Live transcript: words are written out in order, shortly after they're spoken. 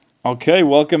Okay,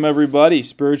 welcome everybody.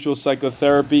 Spiritual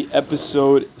Psychotherapy,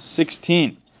 episode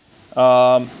 16.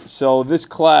 So this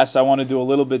class I want to do a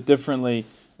little bit differently.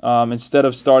 Instead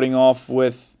of starting off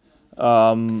with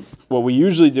what we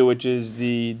usually do, which is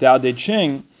the Tao Te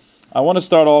Ching, I want to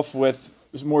start off with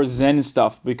more Zen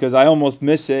stuff because I almost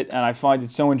miss it and I find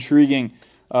it so intriguing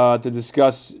to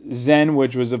discuss Zen,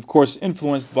 which was of course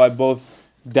influenced by both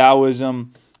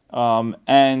Taoism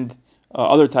and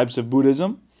other types of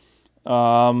Buddhism.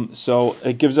 So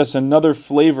it gives us another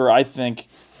flavor, I think,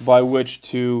 by which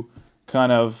to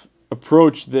kind of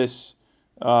approach this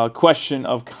question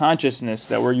of consciousness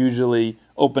that we're usually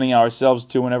opening ourselves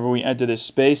to whenever we enter this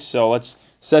space. So let's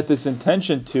set this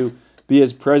intention to be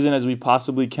as present as we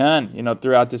possibly can,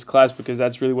 throughout this class, because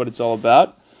that's really what it's all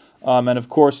about. And of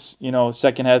course,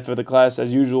 second half of the class,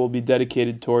 as usual, will be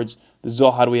dedicated towards the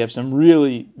Zohar. We have some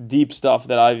really deep stuff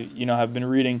that I, have been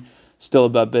reading still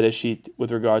about Bereshit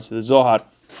with regards to the Zohar.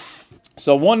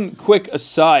 So one quick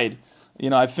aside,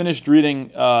 I finished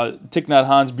reading Thich Nhat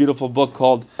Hanh's beautiful book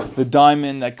called The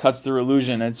Diamond That Cuts Through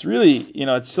Illusion. And it's really,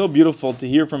 it's so beautiful to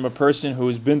hear from a person who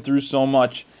has been through so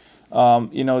much,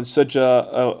 it's such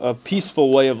a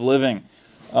peaceful way of living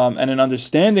and an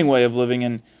understanding way of living.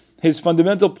 And his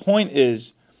fundamental point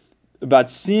is about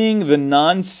seeing the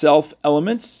non-self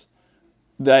elements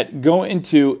that go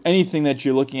into anything that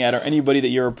you're looking at or anybody that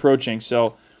you're approaching.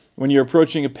 So when you're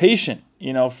approaching a patient,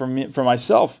 for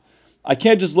myself, I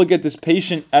can't just look at this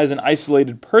patient as an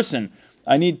isolated person.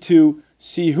 I need to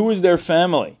see who is their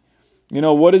family.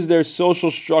 What is their social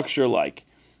structure like?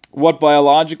 What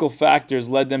biological factors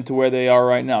led them to where they are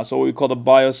right now? So what we call the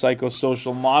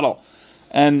biopsychosocial model.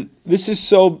 And this is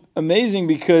so amazing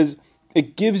because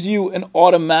it gives you an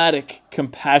automatic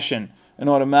compassion, an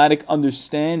automatic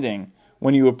understanding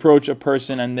when you approach a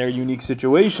person and their unique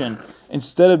situation,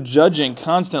 instead of judging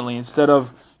constantly, instead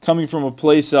of coming from a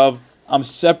place of, I'm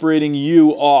separating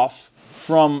you off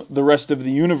from the rest of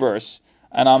the universe,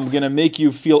 and I'm going to make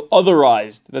you feel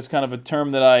otherized. That's kind of a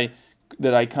term that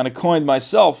I kind of coined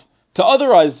myself, to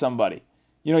otherize somebody.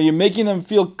 You're making them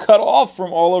feel cut off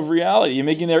from all of reality. You're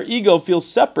making their ego feel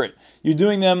separate. You're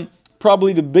doing them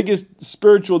probably the biggest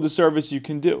spiritual disservice you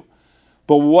can do.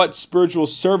 But what spiritual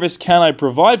service can I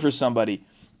provide for somebody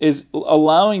is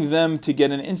allowing them to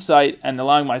get an insight and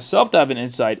allowing myself to have an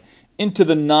insight into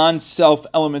the non-self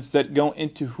elements that go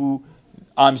into who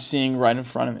I'm seeing right in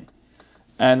front of me.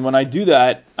 And when I do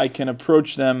that, I can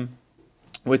approach them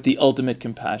with the ultimate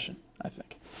compassion, I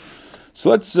think.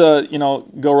 So let's,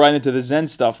 go right into the Zen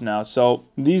stuff now. So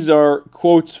these are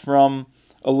quotes from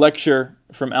a lecture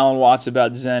from Alan Watts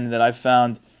about Zen that I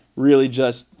found really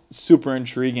just super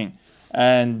intriguing.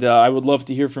 And I would love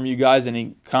to hear from you guys,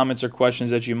 any comments or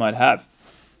questions that you might have.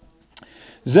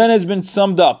 Zen has been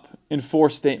summed up in 4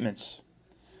 statements.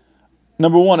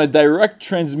 Number 1, a direct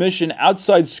transmission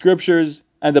outside scriptures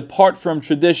and apart from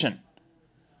tradition.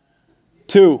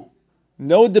 2,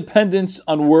 no dependence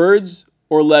on words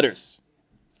or letters.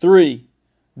 3,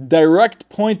 direct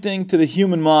pointing to the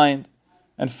human mind.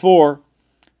 And 4,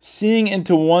 seeing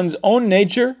into one's own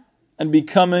nature and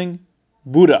becoming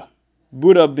Buddha.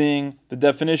 Buddha being the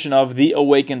definition of the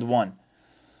awakened one.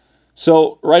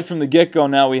 So right from the get-go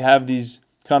now we have these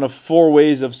kind of 4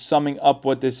 ways of summing up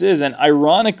what this is. And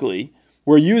ironically,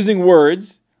 we're using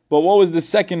words, but what was the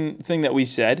second thing that we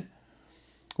said?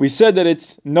 We said that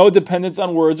it's no dependence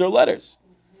on words or letters.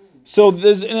 So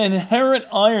there's an inherent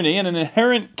irony and an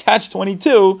inherent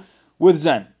catch-22 with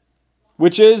Zen,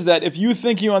 which is that if you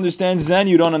think you understand Zen,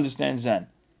 you don't understand Zen.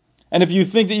 And if you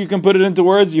think that you can put it into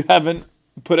words, you haven't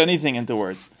put anything into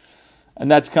words.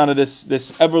 And that's kind of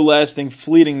this everlasting,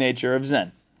 fleeting nature of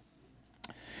Zen.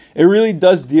 It really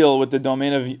does deal with the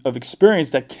domain of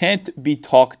experience that can't be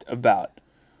talked about.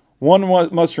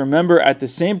 One must remember at the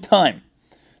same time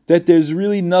that there's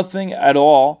really nothing at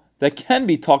all that can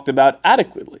be talked about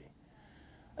adequately.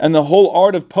 And the whole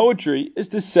art of poetry is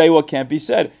to say what can't be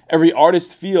said. Every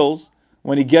artist feels,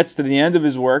 when he gets to the end of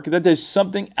his work, that there's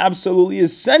something absolutely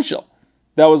essential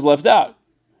that was left out.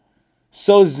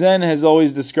 So Zen has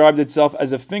always described itself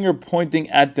as a finger pointing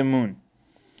at the moon.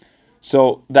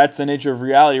 So that's the nature of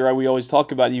reality, right? We always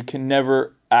talk about you can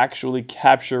never actually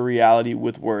capture reality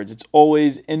with words. It's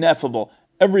always ineffable.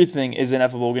 Everything is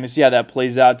ineffable. We're going to see how that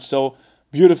plays out so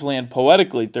beautifully and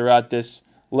poetically throughout this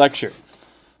lecture.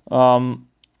 In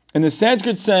the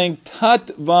Sanskrit saying, Tat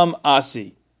Vam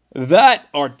Asi, that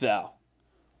art thou.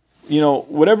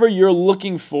 Whatever you're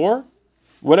looking for,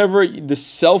 whatever the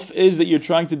self is that you're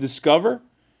trying to discover,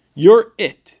 you're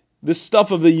it. The stuff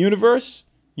of the universe,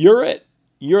 you're it.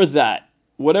 You're that.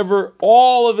 Whatever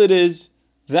all of it is,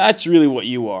 that's really what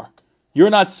you are.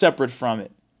 You're not separate from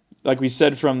it. like we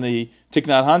said from the Thich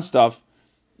Nhat Hanh stuff,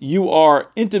 you are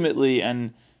intimately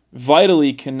and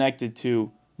vitally connected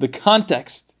to the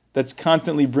context that's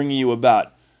constantly bringing you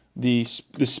about. The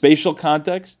spatial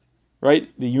context, right?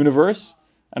 The universe,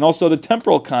 and also the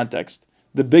temporal context,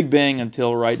 the Big Bang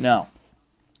until right now.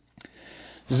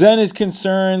 Zen is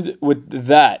concerned with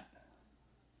that.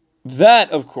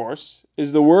 That, of course,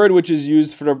 is the word which is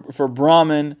used for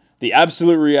Brahman, the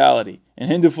absolute reality, in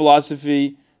Hindu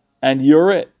philosophy, and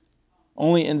you're it,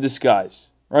 only in disguise,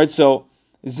 right? So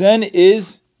Zen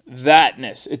is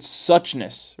thatness, it's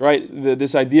suchness, right?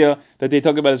 This idea that they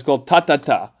talk about is called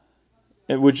ta-ta-ta,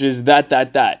 which is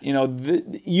that.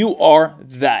 You are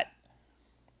that.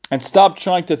 And stop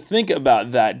trying to think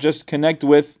about that. Just connect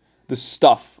with the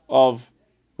stuff of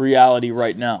reality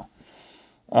right now.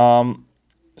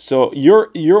 So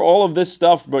you're all of this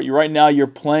stuff, but right now you're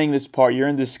playing this part. You're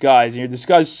in disguise, and you're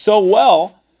disguised so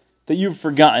well that you've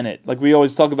forgotten it. Like we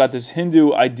always talk about this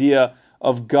Hindu idea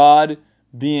of God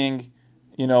being,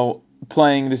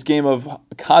 playing this game of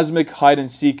cosmic hide and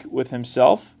seek with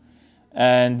himself.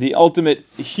 And the ultimate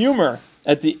humor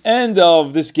at the end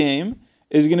of this game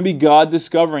is going to be God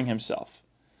discovering himself.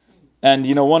 And,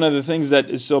 one of the things that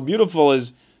is so beautiful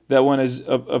is that when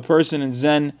a person in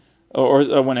Zen,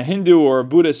 or when a Hindu or a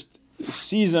Buddhist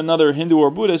sees another Hindu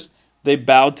or Buddhist, they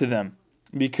bow to them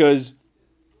because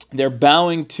they're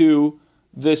bowing to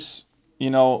this,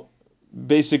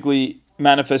 basically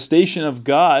manifestation of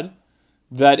God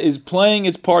that is playing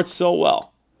its part so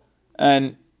well.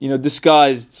 And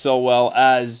disguised so well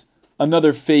as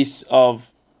another face of,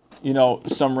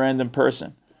 some random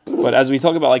person. But as we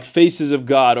talk about like faces of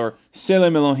God or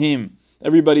Selem Elohim,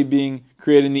 everybody being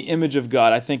created in the image of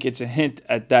God, I think it's a hint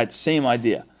at that same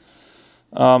idea.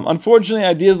 Unfortunately,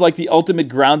 ideas like the ultimate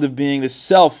ground of being, the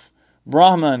self,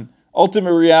 Brahman,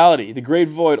 ultimate reality, the great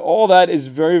void, all that is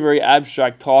very, very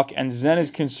abstract talk, and Zen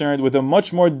is concerned with a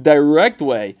much more direct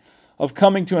way of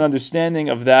coming to an understanding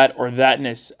of that, or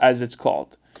thatness as it's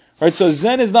called. Right? So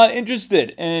Zen is not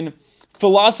interested in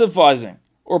philosophizing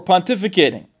or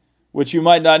pontificating, which you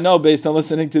might not know based on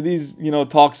listening to these,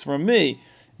 talks from me,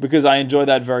 because I enjoy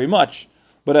that very much.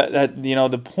 But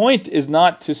the point is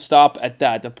not to stop at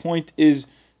that. The point is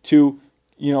to,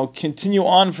 continue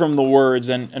on from the words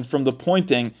and from the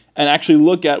pointing and actually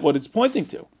look at what it's pointing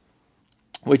to,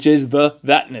 which is the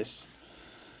thatness.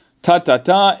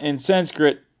 Ta-ta-ta in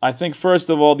Sanskrit. I think, first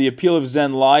of all, the appeal of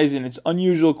Zen lies in its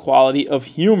unusual quality of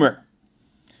humor.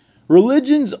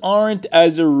 Religions aren't,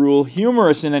 as a rule,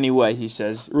 humorous in any way, he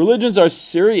says. Religions are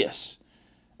serious.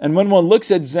 And when one looks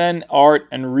at Zen art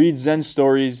and reads Zen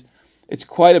stories, it's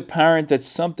quite apparent that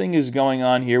something is going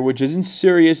on here which isn't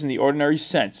serious in the ordinary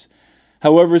sense,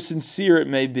 however sincere it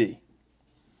may be.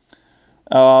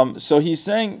 So he's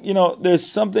saying, there's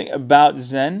something about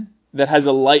Zen that has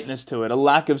a lightness to it, a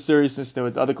lack of seriousness to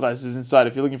it. The other classes inside,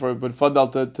 if you're looking for it, but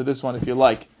fadal to this one if you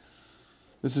like.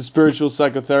 This is Spiritual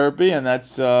Psychotherapy, and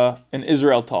that's an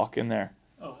Israel talk in there.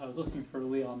 Oh, I was looking for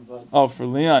Leon, but... Oh, for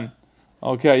Leon.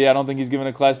 Okay, yeah, I don't think he's giving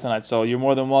a class tonight, so you're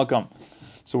more than welcome.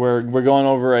 So we're going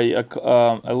over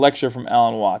a lecture from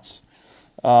Alan Watts,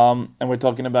 and we're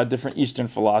talking about different Eastern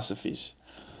philosophies.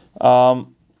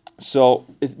 So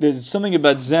there's something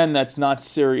about Zen that's not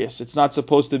serious. It's not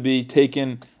supposed to be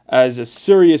taken as a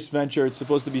serious venture. It's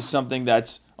supposed to be something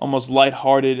that's almost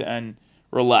lighthearted and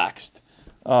relaxed.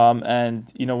 And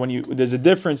there's a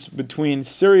difference between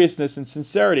seriousness and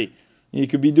sincerity. You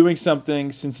could be doing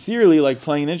something sincerely, like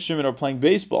playing an instrument or playing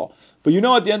baseball, but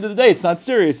at the end of the day, it's not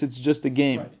serious. It's just a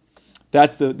game. Right.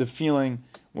 That's the feeling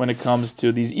when it comes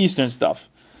to these Eastern stuff.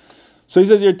 So he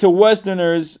says here, to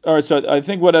Westerners, so I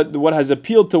think what has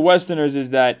appealed to Westerners is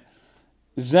that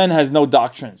Zen has no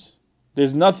doctrines.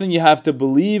 There's nothing you have to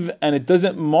believe, and it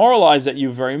doesn't moralize at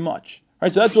you very much.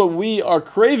 Right? So that's what we are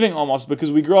craving almost,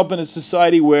 because we grew up in a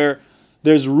society where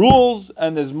there's rules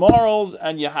and there's morals,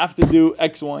 and you have to do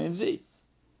X, Y, and Z.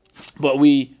 But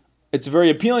it's very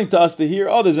appealing to us to hear,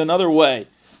 there's another way.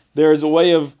 There's a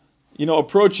way of,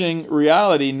 approaching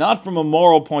reality, not from a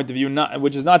moral point of view,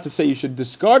 which is not to say you should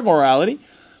discard morality,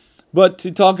 but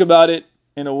to talk about it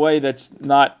in a way that's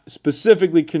not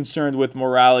specifically concerned with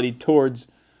morality towards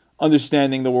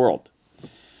understanding the world.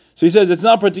 So he says it's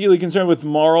not particularly concerned with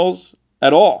morals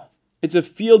at all. It's a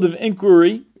field of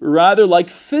inquiry, rather like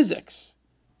physics.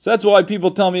 So that's why people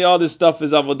tell me, this stuff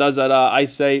is avodah zarah. I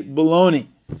say, baloney.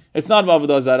 It's not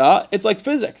avodah zarah. It's like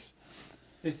physics.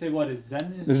 They say what is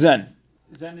Zen? Zen.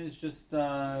 Zen is just...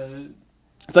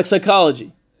 It's like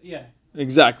psychology. Yeah.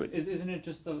 Exactly. Isn't it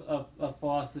just a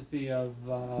philosophy of...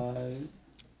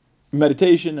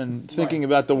 meditation and thinking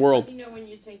about the world. Let me know when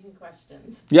you're taking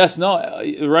questions. Yes, no,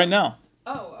 right now.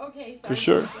 Oh, okay. For Sorry to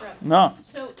sure. interrupt. No.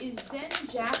 So is Zen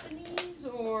Japanese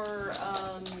or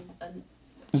an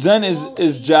Zen all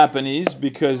is Asian? Japanese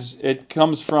because it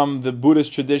comes from the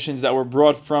Buddhist traditions that were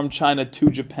brought from China to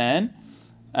Japan,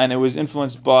 and it was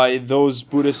influenced by those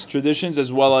Buddhist traditions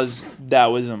as well as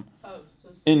Taoism Oh,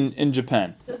 in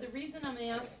Japan. So the reason I'm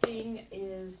asking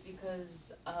is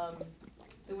because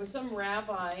there were some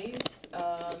rabbis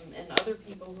and other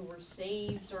people who were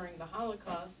saved during the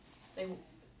Holocaust. They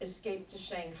escaped to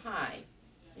Shanghai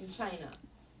in China.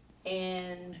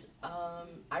 And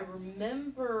I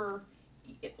remember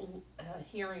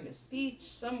hearing a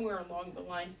speech somewhere along the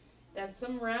line that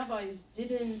some rabbis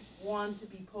didn't want to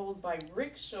be pulled by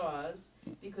rickshaws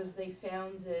because they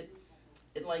found it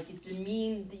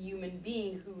demeaned the human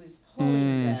being who is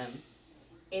pulling them.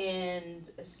 And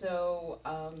so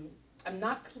I'm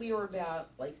not clear about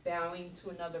like bowing to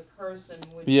another person.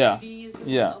 Would Judaism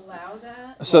allow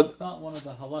that? So it's not one of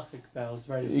the halachic bows,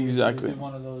 right? Exactly. You do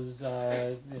one of those,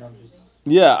 just.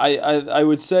 Yeah, I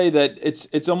would say that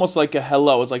it's almost like a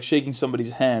hello. It's like shaking somebody's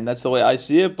hand. That's the way I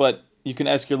see it. But you can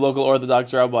ask your local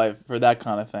Orthodox rabbi for that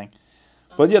kind of thing.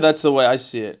 But yeah, that's the way I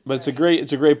see it. But it's a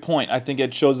great point. I think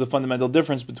it shows the fundamental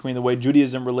difference between the way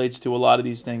Judaism relates to a lot of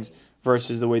these things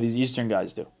versus the way these Eastern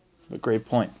guys do. But great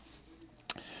point.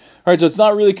 All right, so it's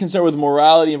not really concerned with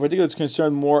morality in particular. It's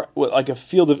concerned more with like a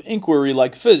field of inquiry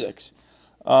like physics.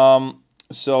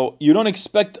 So you don't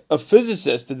expect a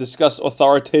physicist to discuss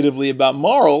authoritatively about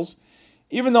morals,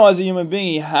 even though as a human being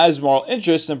he has moral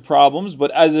interests and problems.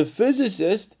 But as a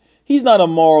physicist, he's not a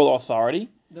moral authority.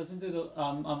 Doesn't it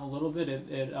a little bit?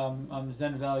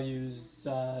 Zen values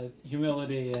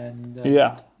humility and.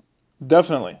 Yeah,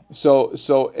 definitely. So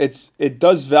it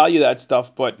does value that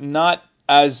stuff, but not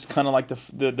as kind of like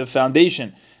the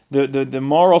foundation. The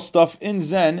moral stuff in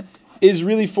Zen is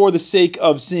really for the sake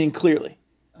of seeing clearly.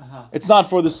 It's not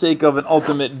for the sake of an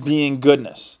ultimate being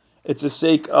goodness. It's the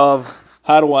sake of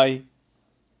how do I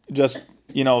just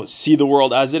see the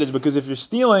world as it is. Because if you're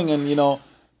stealing and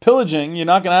pillaging, you're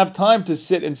not going to have time to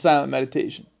sit in silent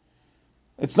meditation.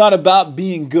 It's not about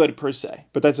being good per se,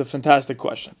 but that's a fantastic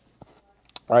question.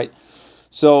 All right.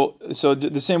 So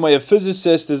the same way a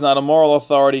physicist is not a moral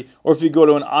authority, or if you go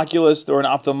to an oculist or an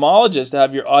ophthalmologist to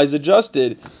have your eyes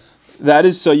adjusted, that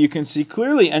is so you can see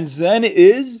clearly. And Zen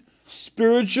is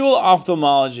spiritual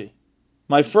ophthalmology.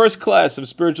 My first class of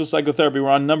spiritual psychotherapy, we're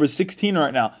on number 16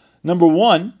 right now. Number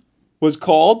 1 was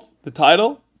called, the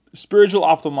title, Spiritual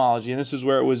Ophthalmology, and this is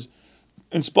where it was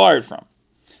inspired from.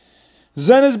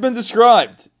 Zen has been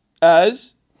described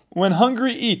as when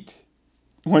hungry eat,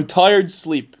 when tired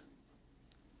sleep.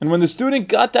 And when the student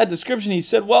got that description, he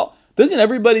said, well, doesn't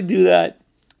everybody do that?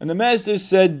 And the master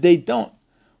said they don't.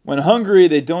 When hungry,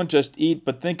 they don't just eat,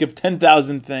 but think of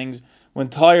 10,000 things. When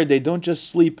tired, they don't just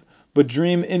sleep, but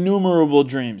dream innumerable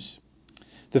dreams.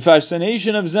 The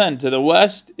fascination of Zen to the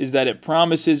West is that it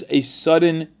promises a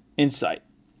sudden insight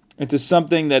into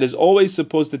something that is always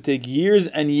supposed to take years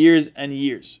and years and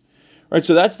years. Right?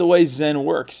 So that's the way Zen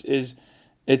works. Is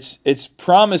it's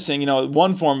promising,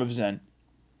 one form of Zen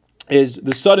is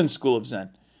the sudden school of Zen.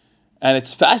 And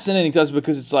it's fascinating to us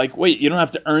because it's like, wait, you don't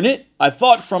have to earn it? I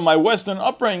thought from my Western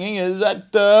upbringing is that,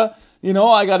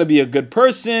 I got to be a good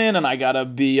person and I got to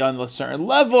be on a certain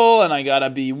level and I got to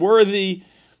be worthy.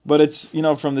 But it's,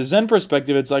 from the Zen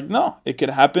perspective, it's like, no, it could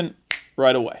happen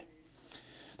right away.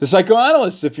 The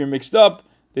psychoanalysts, if you're mixed up,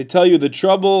 they tell you the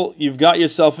trouble you've got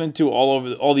yourself into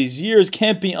all these years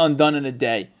can't be undone in a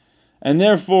day. And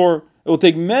therefore, it will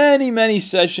take many, many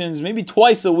sessions, maybe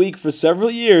twice a week for several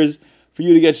years for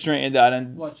you to get straightened out.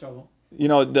 And what trouble?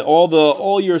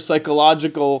 All your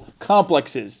psychological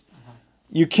complexes.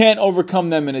 You can't overcome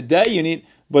them in a day.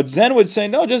 But Zen would say,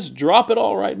 no, just drop it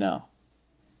all right now.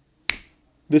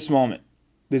 This moment.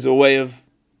 There's a way of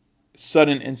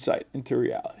sudden insight into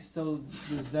reality. So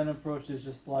the Zen approach is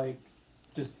just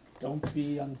don't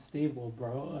be unstable,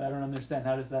 bro. I don't understand.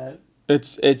 How does that?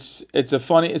 It's a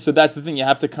funny. So that's the thing. You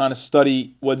have to kind of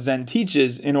study what Zen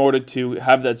teaches in order to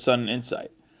have that sudden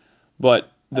insight.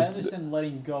 But I understand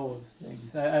letting go of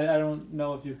things. I don't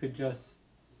know if you could just.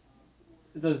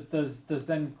 Does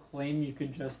Zen claim you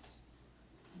could just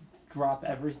drop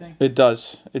everything? It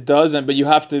does, but you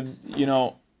have to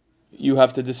you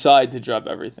have to decide to drop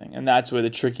everything, and that's where the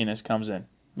trickiness comes in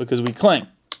because we cling.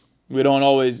 We don't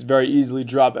always very easily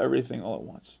drop everything all at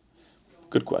once.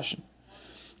 Good question.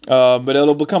 But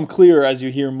it'll become clearer as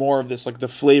you hear more of this, like the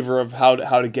flavor of how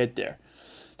to get there.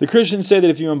 The Christians say that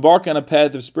if you embark on a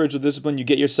path of spiritual discipline, you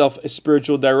get yourself a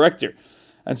spiritual director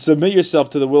and submit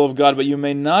yourself to the will of God, but you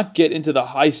may not get into the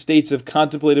high states of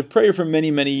contemplative prayer for many,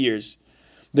 many years.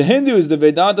 The Hindus, the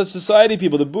Vedanta society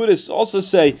people, the Buddhists also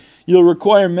say you'll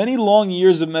require many long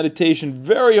years of meditation,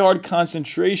 very hard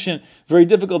concentration, very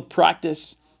difficult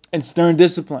practice, and stern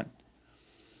discipline.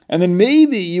 And then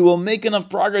maybe you will make enough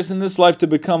progress in this life to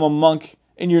become a monk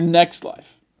in your next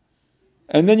life.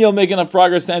 And then you'll make enough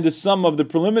progress to enter some of the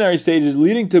preliminary stages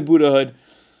leading to Buddhahood,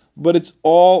 but it's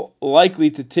all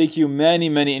likely to take you many,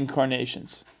 many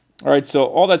incarnations. All right, so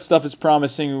all that stuff is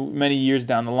promising many years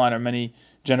down the line, or many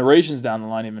generations down the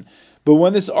line even. But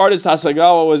when this artist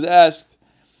Hasegawa was asked,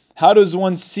 how does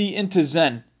one see into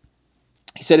Zen?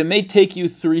 He said, it may take you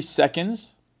 3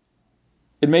 seconds.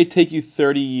 It may take you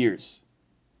 30 years.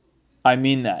 I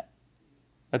mean that.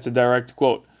 That's a direct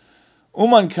quote.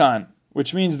 Umankan,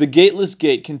 which means the gateless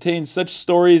gate, contains such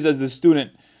stories as the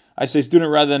student. I say student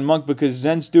rather than monk because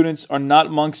Zen students are not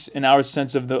monks in our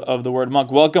sense of the word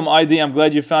monk. Welcome, ID. I'm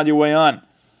glad you found your way on.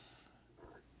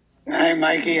 Hi,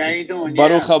 Mikey. How you doing?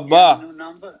 Baruch haba. New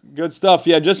number? Good stuff.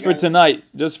 Yeah, just for tonight.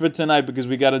 Just for tonight because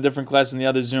we got a different class in the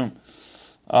other Zoom.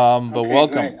 But okay,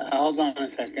 welcome. Great. Hold on a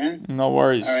second. No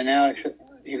worries. All right, now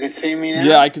you can see me now?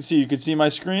 Yeah, I can see you. You can see my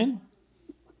screen?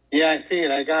 Yeah, I see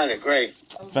it. I got it. Great.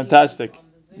 Fantastic.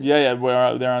 Yeah,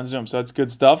 they're on Zoom, so that's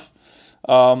good stuff.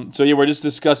 So yeah, we're just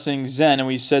discussing Zen, and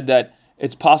we said that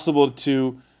it's possible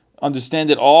to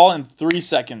understand it all in 3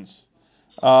 seconds.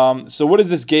 So what is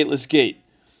this gateless gate?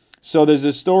 So there's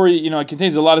a story, it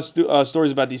contains a lot of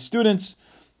stories about these students.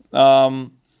 Here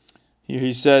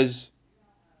he says,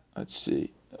 let's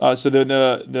see. So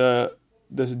the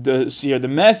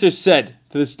master said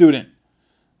to the student,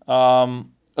 one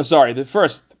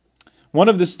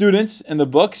of the students in the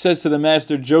book says to the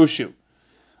master Joshu,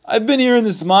 I've been here in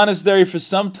this monastery for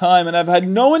some time and I've had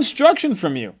no instruction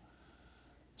from you.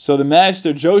 So the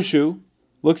master Joshu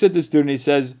looks at the student and he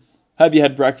says, have you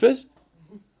had breakfast?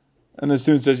 And the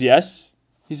student says, yes.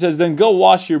 He says, then go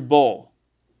wash your bowl.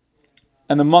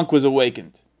 And the monk was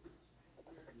awakened.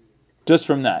 Just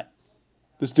from that.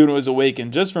 The student was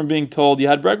awakened. Just from being told, you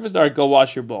had breakfast? All right, go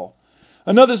wash your bowl.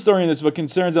 Another story in this book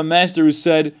concerns a master who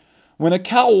said, when a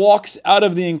cow walks out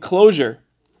of the enclosure,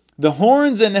 the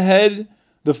horns and the head,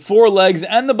 the 4 legs,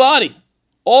 and the body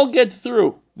all get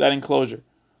through that enclosure,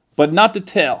 but not the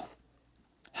tail.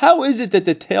 How is it that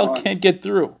the tail can't get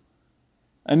through?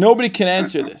 And nobody can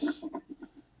answer this.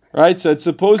 Right? So it's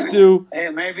supposed to... Hey,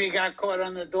 maybe he got caught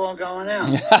on the door going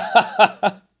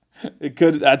out. It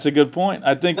could. That's a good point.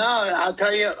 I think... No, I'll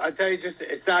tell you just,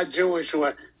 it's not Jewish,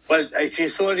 but as you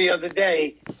saw the other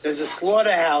day, there's a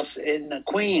slaughterhouse in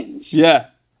Queens. Yeah.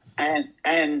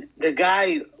 And the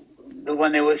guy,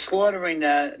 when they were slaughtering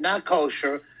not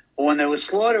kosher, but when they were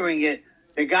slaughtering it,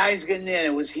 the guy's getting there and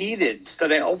it was heated, so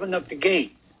they opened up the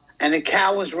gate. And the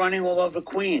cow was running all over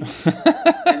Queens.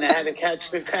 And they had to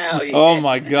catch the cow. Yeah. Oh,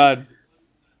 my God.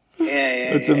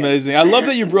 Yeah. That's amazing. I love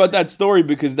that you brought that story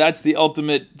because that's the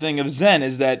ultimate thing of Zen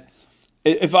is that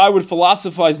if I would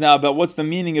philosophize now about what's the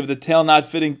meaning of the tail not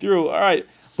fitting through, all right.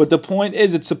 But the point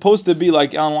is it's supposed to be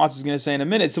like Alan Watts is going to say in a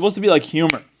minute. It's supposed to be like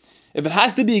humor. If it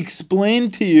has to be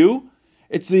explained to you,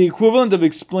 it's the equivalent of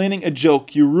explaining a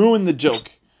joke. You ruin the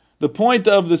joke. The point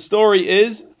of the story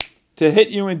is to hit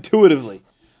you intuitively.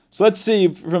 So let's see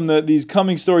from these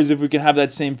coming stories if we can have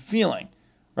that same feeling,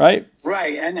 right?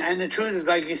 Right, and the truth is,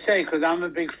 like you say, because I'm a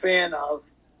big fan of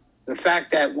the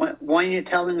fact that when you're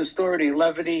telling the story, the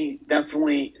levity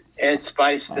definitely adds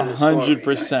spice to the story.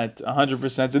 100%,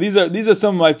 100%. So these are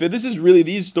some of my favorites.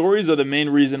 These stories are the main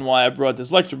reason why I brought this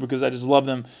lecture because I just love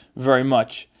them very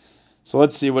much. So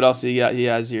let's see what else he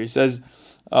has here. He says,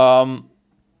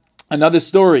 another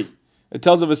story. It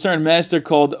tells of a certain master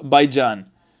called Baijan,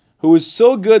 who was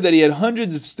so good that he had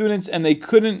hundreds of students and they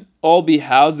couldn't all be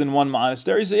housed in one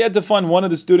monastery. So he had to find one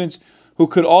of the students who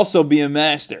could also be a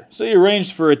master. So he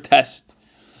arranged for a test.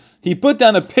 He put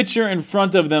down a pitcher in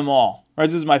front of them all. Right,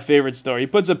 this is my favorite story. He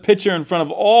puts a pitcher in front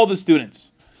of all the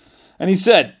students. And he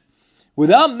said,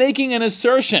 without making an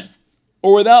assertion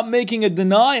or without making a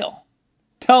denial,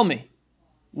 tell me,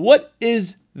 what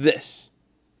is this?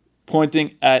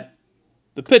 Pointing at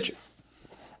the pitcher.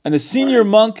 And the senior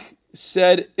monk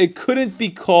said it couldn't be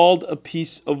called a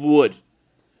piece of wood.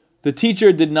 The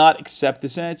teacher did not accept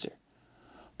this answer.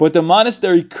 But the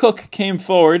monastery cook came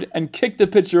forward and kicked the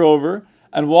pitcher over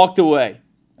and walked away.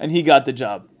 And he got the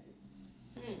job.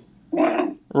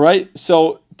 Wow. Right?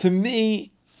 So to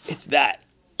me, it's that.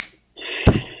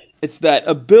 It's that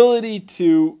ability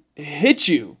to hit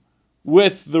you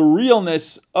with the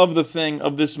realness of the thing,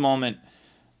 of this moment,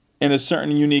 in a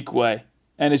certain unique way.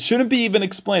 And it shouldn't be even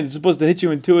explained. It's supposed to hit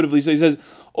you intuitively. So he says,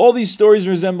 all these stories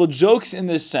resemble jokes in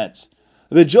this sense.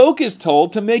 The joke is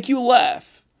told to make you laugh.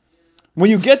 When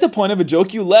you get the point of a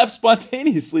joke, you laugh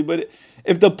spontaneously. But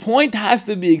if the point has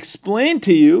to be explained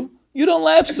to you, you don't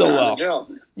laugh so well. It's not a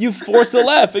joke. You force a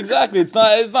laugh. Exactly. It's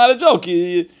not a joke.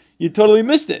 You totally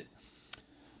missed it.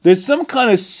 There's some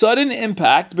kind of sudden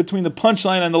impact between the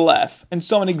punchline and the laugh. And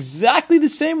so in exactly the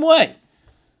same way,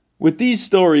 with these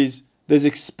stories, there's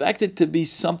expected to be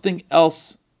something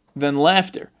else than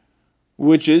laughter,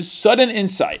 which is sudden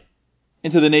insight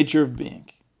into the nature of being.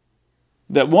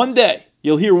 That one day,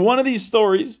 you'll hear one of these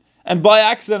stories, and by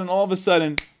accident, all of a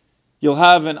sudden, you'll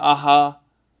have an aha,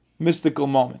 mystical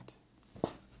moment.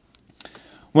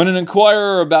 When an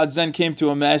inquirer about Zen came to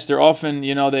a master, often,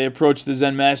 they approach the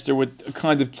Zen master with a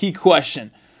kind of key question.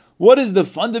 What is the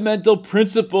fundamental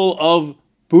principle of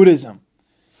Buddhism?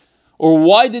 Or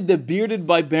why did the bearded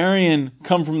barbarian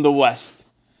come from the West?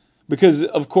 Because,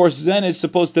 of course, Zen is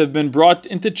supposed to have been brought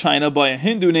into China by a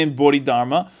Hindu named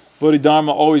Bodhidharma.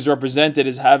 Bodhidharma always represented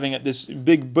as having this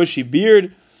big bushy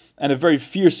beard and a very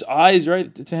fierce eyes,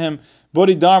 right, to him.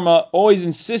 Bodhidharma always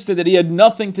insisted that he had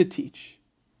nothing to teach.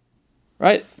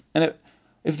 Right? And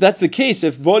if that's the case,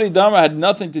 if Bodhidharma had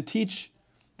nothing to teach,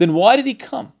 then why did he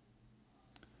come?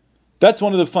 That's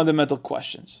one of the fundamental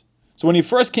questions. So when he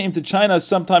first came to China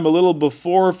sometime a little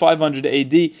before 500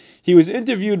 AD, he was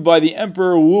interviewed by the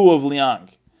Emperor Wu of Liang.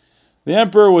 The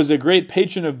emperor was a great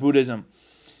patron of Buddhism.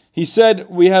 He said,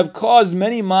 "We have caused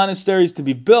many monasteries to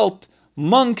be built,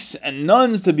 monks and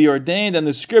nuns to be ordained, and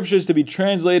the scriptures to be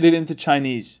translated into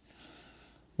Chinese.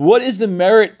 What is the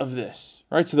merit of this?"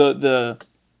 Right? So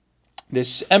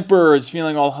this emperor is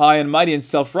feeling all high and mighty and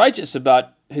self-righteous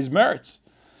about his merits.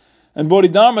 And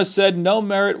Bodhidharma said, no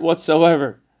merit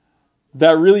whatsoever.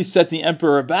 That really set the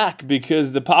emperor aback,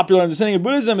 because the popular understanding of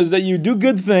Buddhism is that you do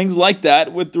good things like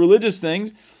that with religious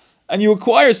things, and you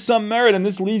acquire some merit, and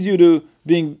this leads you to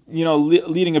being,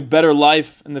 leading a better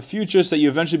life in the future, so that you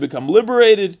eventually become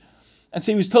liberated. And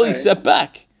so he was totally set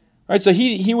back. Right? So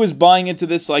he was buying into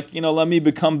this, like, let me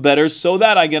become better so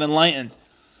that I get enlightened.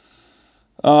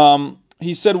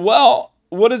 He said, well,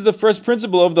 what is the first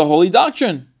principle of the holy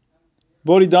doctrine?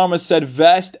 Bodhidharma said,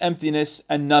 vast emptiness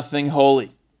and nothing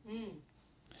holy.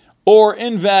 Or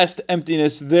in vast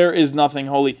emptiness, there is nothing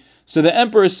holy. So the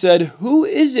emperor said, who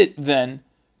is it then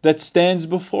that stands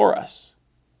before us?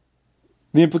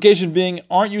 The implication being,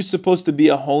 aren't you supposed to be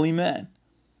a holy man?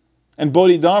 And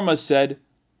Bodhidharma said,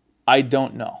 I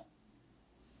don't know.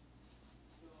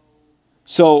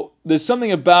 So there's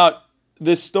something about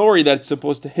this story that's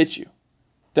supposed to hit you.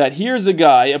 That here's a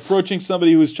guy approaching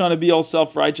somebody who's trying to be all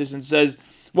self-righteous and says,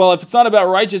 well, if it's not about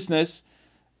righteousness,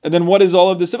 then what is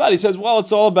all of this about? He says, well,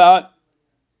 it's all about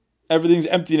everything's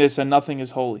emptiness and nothing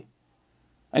is holy.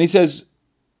 And he says,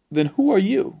 then who are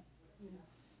you?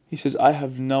 He says, I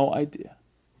have no idea.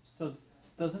 So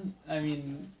doesn't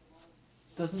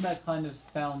that kind of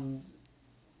sound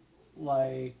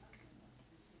like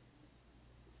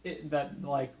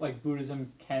like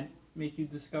Buddhism can't make you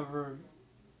discover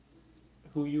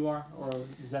who you are, or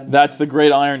Zen? That's the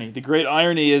great irony. The great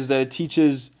irony is that it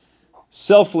teaches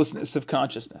selflessness of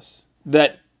consciousness.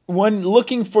 That when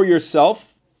looking for yourself,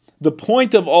 the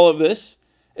point of all of this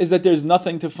is that there's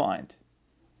nothing to find.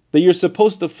 That you're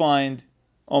supposed to find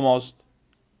almost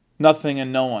nothing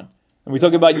and no one. And we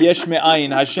talk about Yesh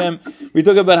Me'ayin, Hashem. We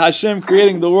talk about Hashem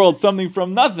creating the world, something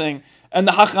from nothing. And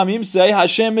the Hachamim say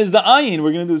Hashem is the Ayin.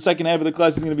 We're going to do the second half of the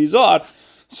class, is going to be Zohar.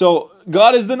 So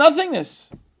God is the nothingness.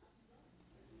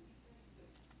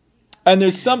 And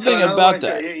there's something about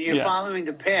that. You're following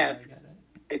the path.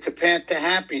 It's a path to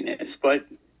happiness, but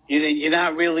you're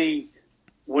not really.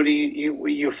 What do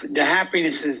you? The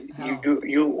happiness is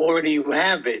you already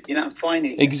have it. You're not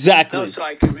finding it. Exactly. No, so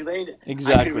I can relate it.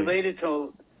 Exactly. I can relate it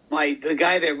to the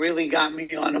guy that really got me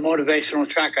on the motivational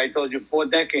track. I told you 4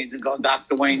 decades ago,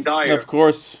 Dr. Wayne Dyer. Of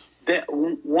course.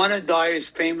 One of Dyer's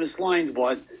famous lines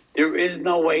was, "There is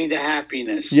no way to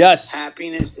happiness. Yes.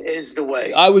 Happiness is the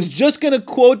way." I was just going to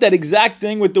quote that exact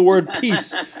thing with the word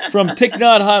peace from Thich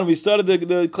Nhat Hanh. We started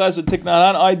the class with Thich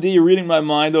Nhat Hanh. ID, you're reading my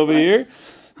mind over here.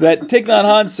 That Thich Nhat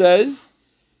Hanh says,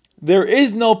 there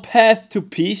is no path to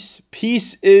peace.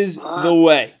 Peace is the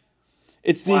way.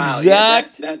 It's the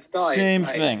exact same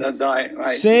thing.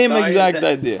 Same exact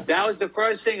idea. That was the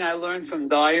first thing I learned from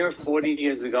Dyer 40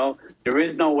 years ago. There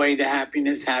is no way to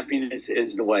happiness. Happiness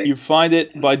is the way. You find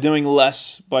it by doing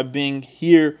less, by being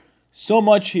here, so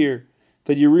much here,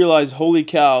 that you realize, holy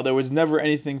cow, there was never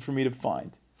anything for me to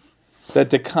find.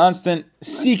 That the constant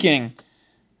seeking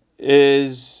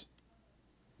is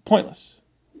pointless.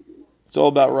 It's all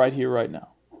about right here, right now.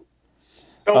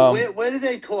 So where do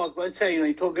they talk? Let's say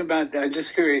they talking about, I'm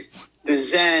just curious, the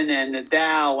Zen and the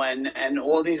Tao and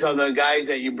all these other guys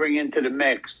that you bring into the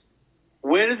mix.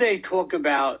 where do they talk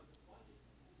about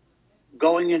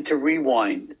going into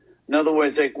rewind? In other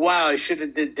words, like, wow, I should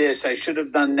have did this, I should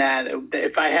have done that.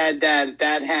 If I had that, if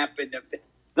that happened. In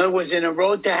other words, in a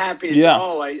road to happiness,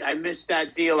 I missed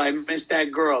that deal, I missed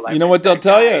that girl. You know what they'll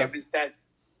tell you? I missed that.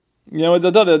 You know what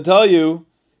they'll tell you? They'll tell you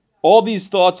all these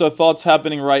thoughts are thoughts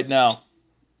happening right now.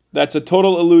 That's a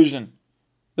total illusion.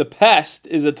 The past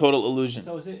is a total illusion.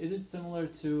 So is it similar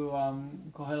to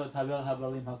Kohelet Havel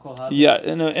Havalim Hakol Havel? Yeah,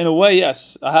 in a way,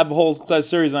 yes. I have a whole class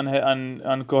series on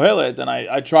Kohelet, and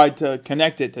I tried to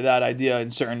connect it to that idea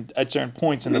at certain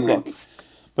points in the book.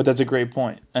 But that's a great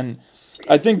point. And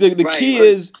I think the key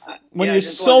is when you're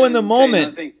so in the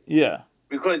moment. Yeah.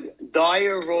 Because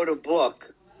Dyer wrote a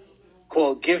book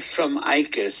called Gifts from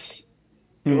Icus.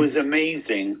 It was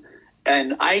amazing.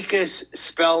 And Icus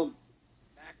spelled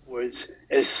backwards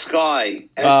as sky,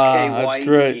 S-K-Y-E. That's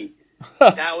great.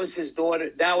 That was his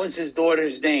daughter. That was his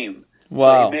daughter's name.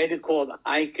 Wow. So he made it called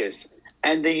Icus.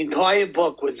 And the entire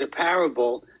book was a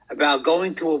parable about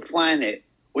going to a planet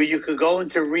where you could go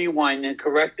into rewind and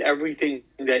correct everything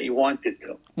that you wanted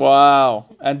to.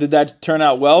 Wow. And did that turn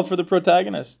out well for the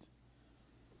protagonist?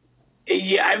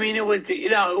 Yeah, I mean, it was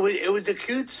a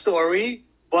cute story,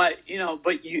 but he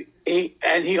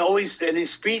always, in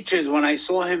his speeches, when I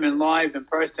saw him in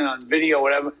person on video,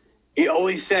 whatever, he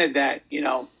always said that,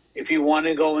 if you want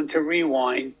to go into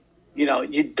rewind,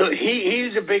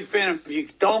 he's a big fan of, you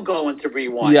don't go into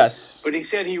rewind. Yes. But he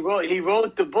said he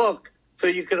wrote the book so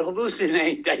you could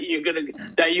hallucinate that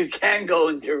you can go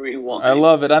into rewind. I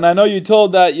love it. And I know you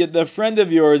told the friend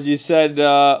of yours, you said,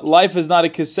 life is not a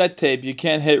cassette tape. You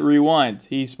can't hit rewind.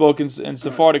 He spoke in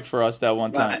Sephardic for us that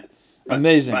one time. Right.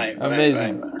 Amazing.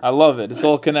 Amazing. Right. I love it. It's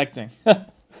all connecting.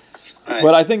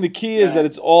 But I think the key is that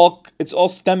it's all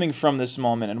stemming from this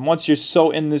moment. And once you're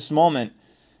so in this moment,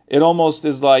 it almost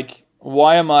is like,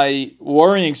 why am I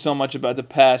worrying so much about the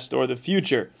past or the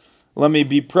future? Let me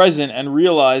be present and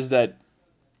realize that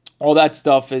all that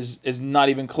stuff is not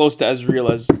even close to as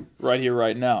real as right here,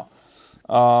 right now.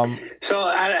 So,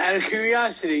 out of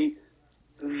curiosity,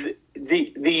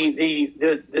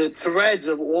 the threads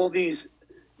of all these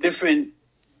different,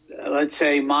 let's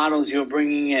say, models you're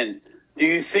bringing in, do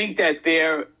you think that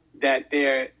they're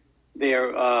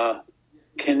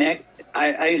connect?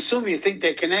 I assume you think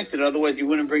they're connected. Otherwise, you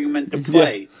wouldn't bring them into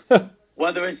play. Yeah.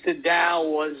 Whether it's the Tao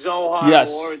or Zohar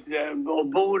or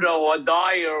Buddha or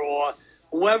Dyer or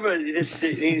whoever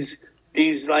these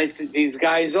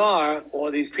guys are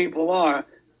or these people are,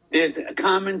 there's a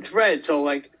common thread. So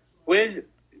like,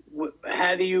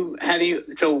 how do you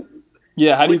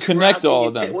connect all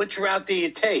of them? Which route do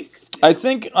you take? I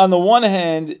think on the one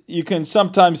hand, you can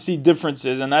sometimes see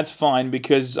differences, and that's fine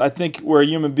because I think we're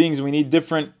human beings. We need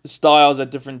different styles at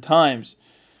different times.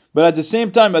 But at the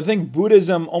same time, I think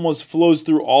Buddhism almost flows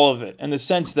through all of it in the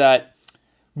sense that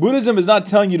Buddhism is not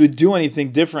telling you to do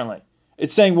anything differently.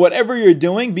 It's saying whatever you're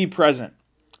doing, be present.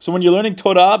 So when you're learning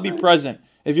Torah, be present.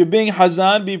 If you're being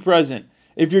Hazan, be present.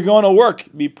 If you're going to work,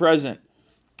 be present.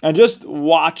 And just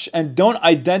watch and don't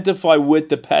identify with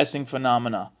the passing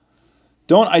phenomena.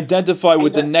 Don't identify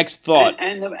with the next thought.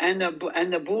 And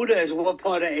the Buddha is what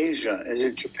part of Asia? Is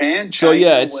it Japan, China, so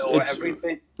yeah, it's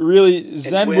everything? Really,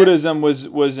 Zen Buddhism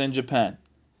was in Japan.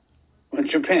 In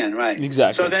Japan, right.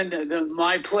 Exactly. So then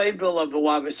my playbill of the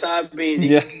wabi-sabi,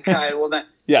 the ikigai, all that,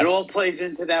 it all plays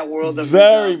into that world of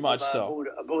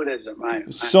Buddhism,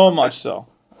 right? So much so.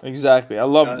 Exactly. I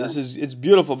love this. It's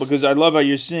beautiful because I love how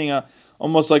you're seeing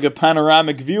almost like a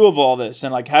panoramic view of all this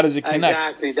and like how does it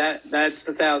connect? Exactly. That's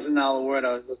the $1,000 word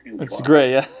I was looking for. It's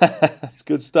great. Yeah, it's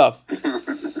good stuff.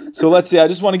 So let's see. I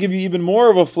just want to give you even more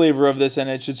of a flavor of this, and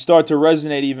it should start to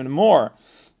resonate even more.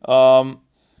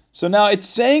 So now it's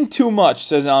saying too much,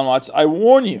 says Alan Watts. I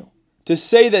warn you to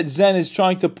say that Zen is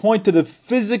trying to point to the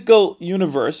physical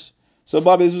universe. So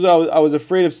Bobby, this is what I was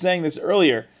afraid of saying this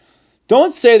earlier.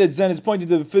 Don't say that Zen is pointing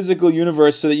to the physical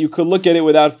universe so that you could look at it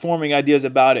without forming ideas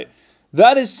about it.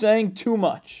 That is saying too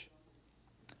much.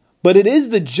 But it is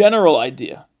the general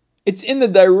idea. It's in the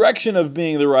direction of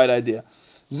being the right idea.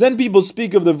 Zen people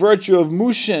speak of the virtue of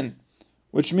mushin,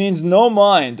 which means no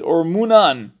mind, or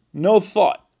munan, no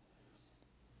thought.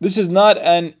 This is not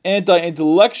an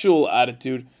anti-intellectual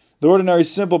attitude. The ordinary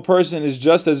simple person is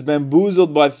just as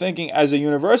bamboozled by thinking as a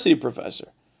university professor.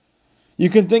 You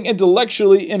can think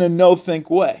intellectually in a no-think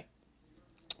way.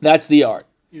 That's the art.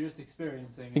 You're just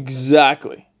experiencing.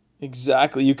 Exactly.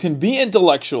 You can be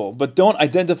intellectual, but don't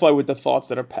identify with the thoughts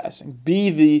that are passing. Be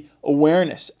the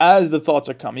awareness as the thoughts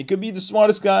are coming. You could be the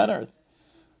smartest guy on earth,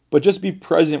 but just be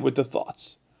present with the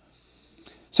thoughts.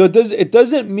 So it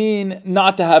doesn't mean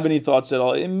not to have any thoughts at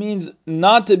all. It means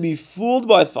not to be fooled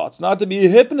by thoughts, not to be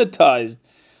hypnotized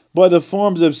by the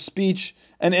forms of speech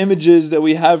and images that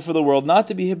we have for the world, not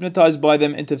to be hypnotized by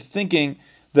them into thinking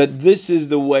that this is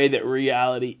the way that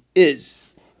reality is.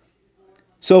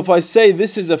 So if I say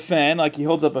this is a fan, like he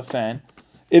holds up a fan,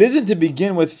 it isn't to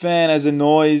begin with fan as a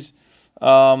noise,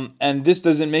 and this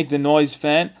doesn't make the noise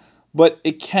fan, but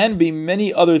it can be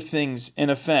many other things in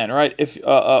a fan, right? If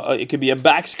it could be a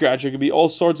back scratcher, it could be all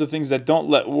sorts of things that don't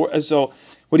let. So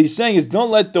what he's saying is,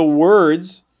 don't let the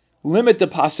words limit the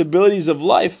possibilities of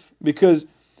life, because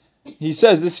he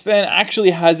says this fan actually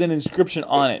has an inscription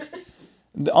on it.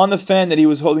 On the fan that he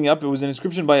was holding up, it was an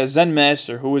inscription by a Zen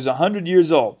master who was 100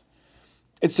 years old.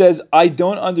 It says, "I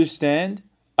don't understand.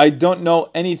 I don't know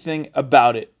anything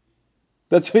about it."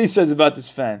 That's what he says about this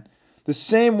fan. The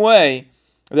same way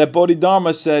that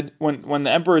Bodhidharma said, when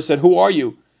the emperor said, "Who are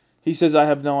you?" He says, "I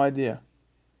have no idea."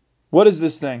 What is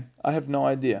this thing? I have no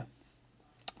idea.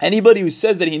 Anybody who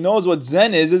says that he knows what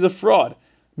Zen is a fraud.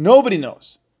 Nobody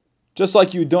knows. Just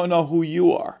like you don't know who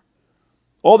you are.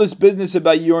 All this business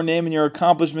about your name and your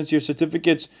accomplishments, your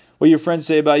certificates, what your friends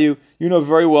say about you, you know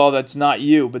very well that's not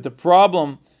you. But the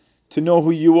problem to know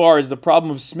who you are is the problem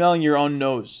of smelling your own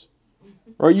nose.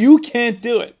 Or you can't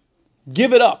do it.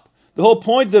 Give it up. The whole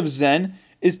point of Zen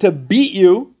is to beat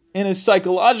you in a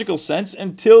psychological sense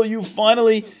until you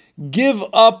finally give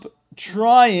up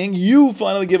trying. You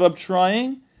finally give up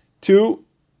trying to,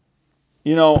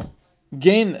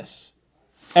 gain this.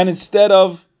 And instead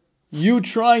of you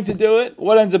trying to do it,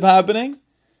 what ends up happening?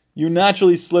 You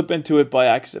naturally slip into it by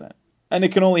accident. And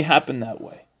it can only happen that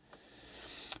way.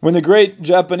 When the great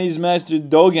Japanese master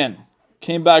Dogen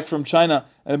came back from China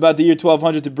in about the year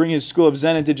 1200 to bring his school of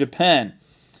Zen into Japan,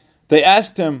 they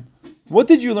asked him, "What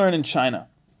did you learn in China?"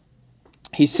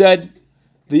 He said,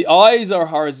 "The eyes are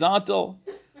horizontal,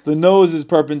 the nose is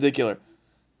perpendicular."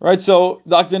 Right? So,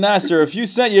 Dr. Nasser, if you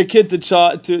sent your kid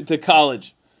to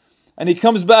college, and he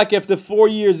comes back after 4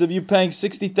 years of you paying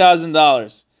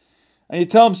 $60,000, and you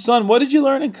tell him, "Son, what did you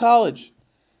learn in college?"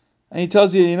 And he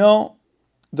tells you,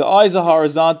 the eyes are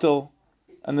horizontal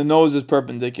and the nose is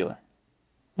perpendicular.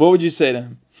 What would you say to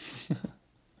him?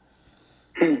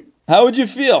 How would you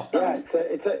feel? Yeah,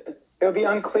 it'll be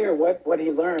unclear what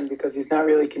he learned, because he's not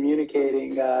really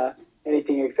communicating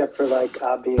anything except for like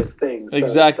obvious things.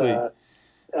 Exactly. So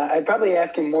I'd probably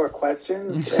ask him more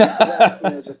questions,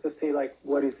 just to see like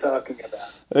what he's talking about.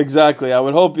 Exactly. I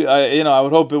would hope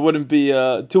it wouldn't be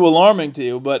too alarming to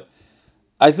you, but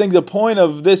I think the point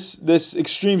of this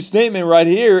extreme statement right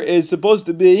here is supposed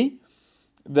to be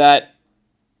that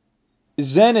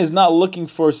Zen is not looking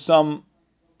for some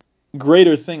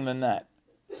greater thing than that.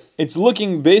 It's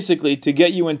looking basically to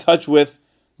get you in touch with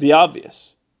the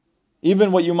obvious,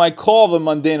 even what you might call the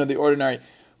mundane or the ordinary,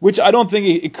 which I don't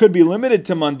think it could be limited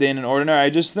to mundane and ordinary. I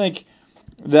just think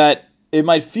that it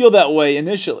might feel that way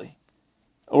initially,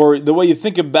 or the way you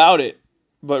think about it,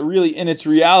 but really in its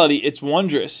reality, it's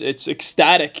wondrous, it's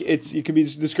ecstatic, it can be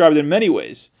described in many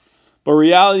ways, but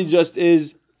reality just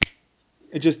is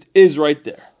right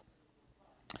there.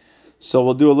 So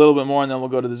we'll do a little bit more and then we'll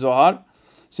go to the Zohar.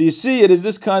 So you see, it is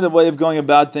this kind of way of going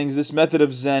about things, this method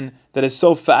of Zen, that has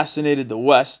so fascinated the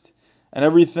West. And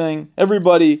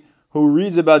everybody who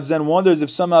reads about Zen wonders if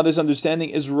somehow this understanding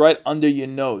is right under your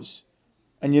nose.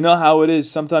 And you know how it is,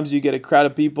 sometimes you get a crowd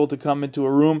of people to come into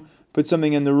a room, put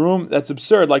something in the room that's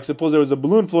absurd, like suppose there was a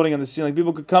balloon floating on the ceiling.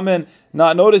 People could come in,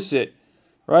 not notice it,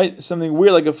 right? Something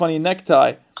weird like a funny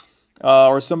necktie,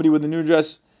 or somebody with a new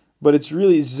dress. But it's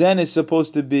really, Zen is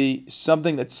supposed to be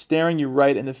something that's staring you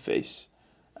right in the face,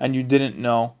 and you didn't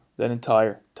know that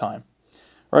entire time.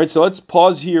 All right, so let's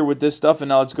pause here with this stuff, and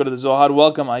now let's go to the Zohar.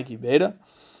 Welcome, Ike Beta.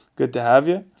 Good to have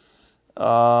you.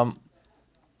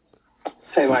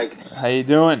 Hey, Mike. How you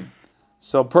doing?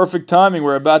 So perfect timing.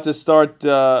 We're about to start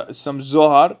some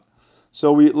Zohar.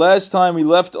 So last time we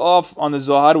left off on the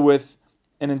Zohar with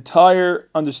an entire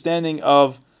understanding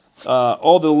of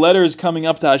all the letters coming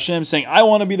up to Hashem saying, "I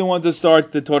want to be the one to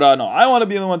start the Torah." No, I want to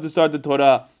be the one to start the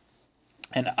Torah.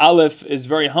 And Aleph is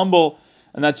very humble,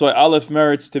 and that's why Aleph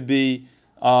merits to be,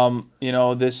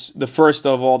 the first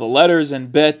of all the letters,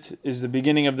 and Bet is the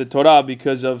beginning of the Torah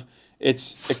because of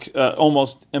its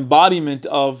almost embodiment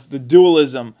of the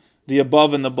dualism, the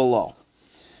above and the below.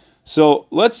 So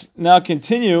let's now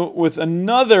continue with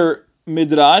another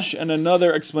midrash and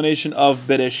another explanation of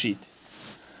Bereshit.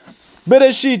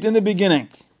 Bereshit, in the beginning.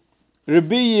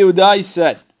 Rabbi Yehudai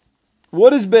said,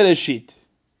 what is Bereshit?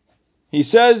 He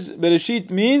says Bereshit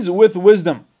means with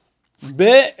wisdom.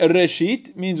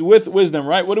 Bereshit means with wisdom,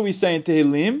 right? What do we say in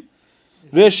Tehillim?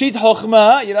 Reshit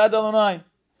Chochmah Yirad Adonai.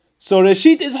 So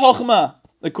Reshit is Chokhmah,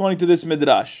 according to this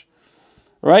Midrash.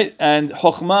 Right? And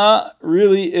Chokhmah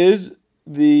really is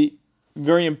the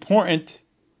very important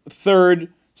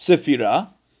third Sefirah.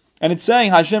 And it's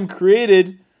saying Hashem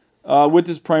created, with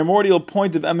this primordial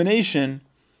point of emanation,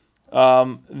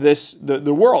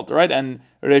 the world, right? And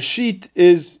Reshit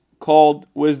is called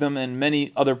wisdom in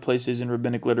many other places in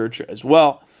rabbinic literature as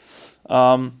well.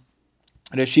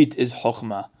 Reshit is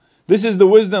Chokhmah. This is the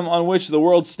wisdom on which the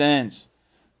world stands,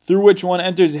 through which one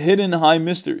enters hidden high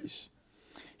mysteries.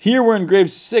 Here were engraved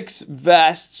 6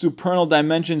 vast supernal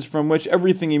dimensions from which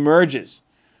everything emerges,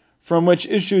 from which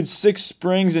issued 6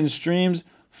 springs and streams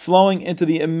flowing into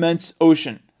the immense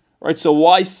ocean. Right? So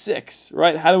why 6?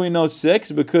 Right? How do we know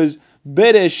 6? Because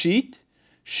Bereshit,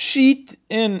 sheet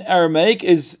in Aramaic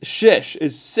is shesh,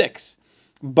 is 6.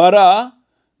 Bara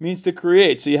means to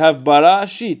create. So you have bara,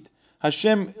 sheet.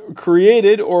 Hashem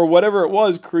created, or whatever it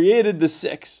was, created the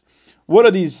 6. What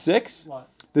are these 6? What?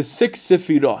 The 6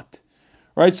 sefirot.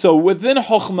 Right, so within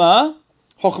Chokhmah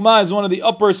is one of the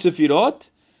upper sefirot.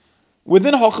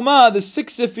 Within Chokhmah, the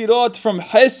 6 sefirot from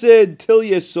Hesed till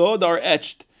Yesod are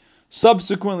etched,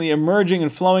 subsequently emerging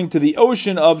and flowing to the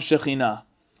ocean of Shekhinah.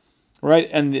 Right,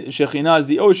 and the Shekhinah is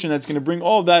the ocean that's going to bring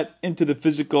all that into the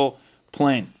physical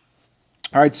plane.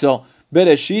 All right, so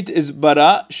Bereshit is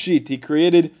bara shit. He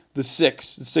created the 6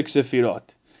 sefirot.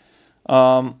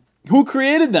 Who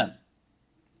created them?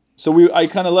 So I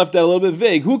kind of left that a little bit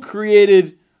vague. Who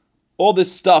created all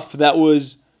this stuff that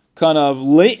was kind of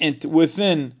latent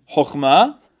within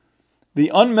Chokhmah? The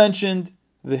unmentioned,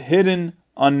 the hidden,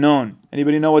 unknown.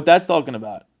 Anybody know what that's talking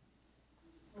about?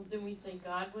 Well, didn't we say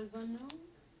God was unknown?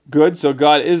 Good, so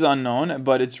God is unknown,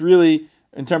 but it's really,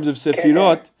 in terms of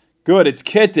Sefirot, good, it's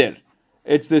Keter.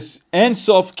 It's this Ein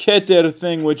Sof Keter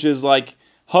thing, which is like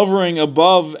hovering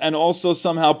above and also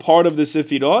somehow part of the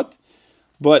Sefirot.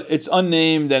 But it's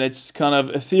unnamed and it's kind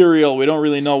of ethereal. We don't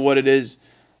really know what it is,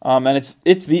 and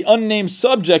it's the unnamed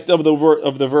subject of the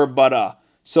verb bara.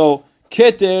 So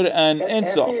keter and Ein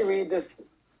Sof.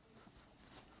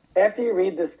 After you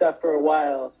read this stuff for a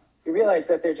while, you realize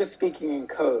that they're just speaking in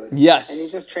code. Yes. And you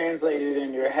just translate it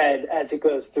in your head as it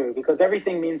goes through, because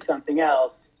everything means something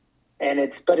else,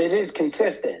 but it is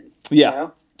consistent. Yeah, you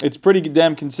know? It's pretty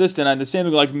damn consistent. And the same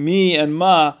thing like mi and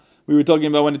ma. We were talking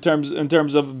about when in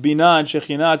terms of Bina and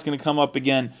Shekhinah, it's going to come up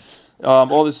again.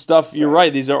 All this stuff, you're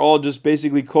right. These are all just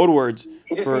basically code words.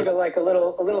 You just need a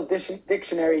little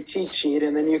dictionary cheat sheet,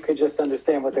 and then you could just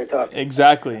understand what they're talking about.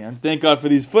 Exactly. And thank God for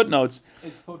these footnotes.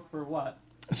 It's code for what?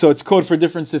 So it's code for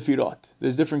different sefirot.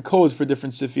 There's different codes for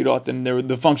different sefirot and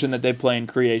the function that they play in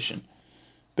creation,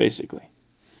 basically.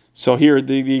 So here,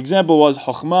 the example was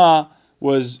Chokhmah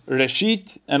was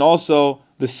Reshit, and also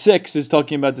the 6 is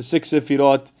talking about the 6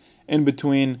 sefirot in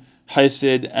between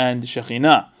Hesed and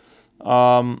Shekhinah.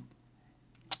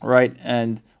 Right,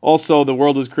 and also the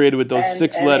world was created with those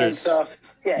 6 letters.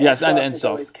 Yes, and Ein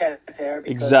Sof.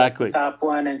 Exactly. The top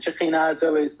one, and Shekhinah is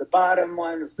always the bottom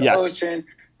one, it's the ocean,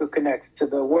 who connects to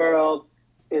the world.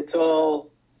 It's all,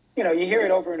 you hear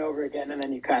it over and over again, and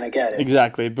then you kind of get it.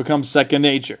 Exactly, it becomes second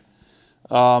nature.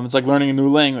 It's like learning a new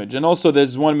language. And also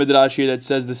there's one midrash here that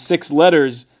says the 6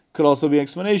 letters could also be an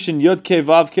explanation. Yod Ke,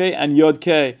 Vav Ke, and Yod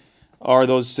Ke are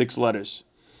those 6 letters.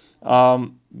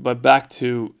 But back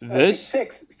to this.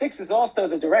 6 is also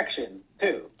the directions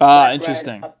too.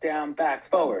 Interesting. Right, up, down, back,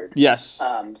 forward. Yes.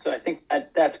 So I think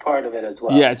that's part of it as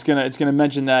well. Yeah, it's gonna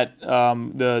mention that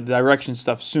the direction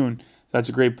stuff soon. That's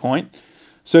a great point.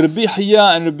 So Rabbi Hiya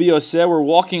and Rabbi Yoseh were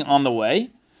walking on the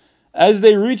way. As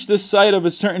they reached the site of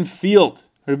a certain field,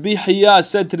 Rabbi Hiya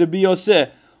said to Rabbi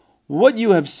Yoseh, "What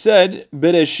you have said,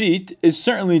 Bereshit, is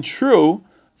certainly true,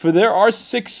 for there are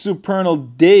 6 supernal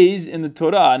days in the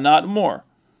Torah, not more.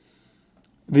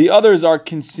 The others are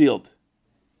concealed.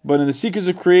 But in the secrets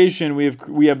of creation,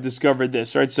 we have discovered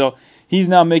this." Right? So he's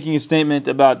now making a statement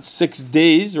about 6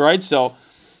 days. Right? So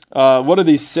what are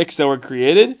these 6 that were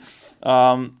created?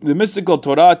 The mystical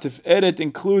Torah Tiferet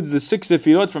includes the 6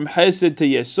 sefirot from Hesed to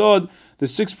Yesod, the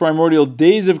 6 primordial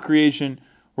days of creation,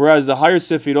 whereas the higher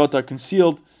sefirot are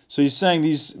concealed. So he's saying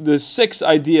the 6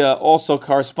 idea also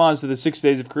corresponds to the 6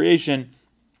 days of creation,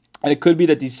 and it could be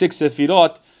that these 6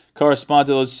 sefirot correspond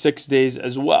to those 6 days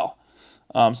as well.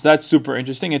 So that's super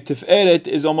interesting. And Tiferet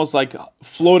is almost like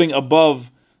floating above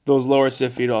those lower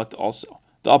sefirot also,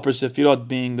 the upper sefirot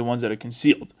being the ones that are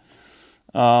concealed.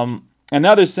 And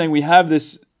now they're saying we have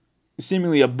this,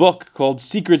 seemingly a book called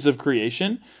Secrets of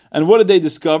Creation. And what did they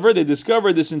discover? They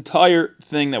discovered this entire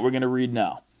thing that we're going to read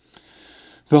now.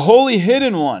 The Holy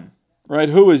Hidden One, right?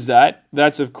 Who is that?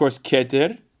 That's, of course,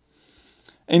 Keter.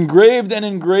 Engraved and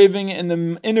engraving in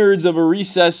the innards of a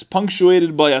recess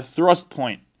punctuated by a thrust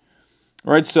point,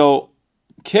 Right? So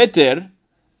Keter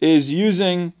is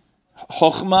using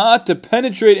Chokhmah to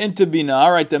penetrate into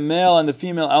Binah, right? The male and the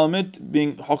female element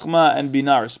being Chokhmah and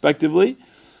Binah respectively.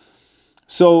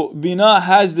 So Binah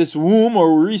has this womb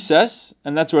or recess,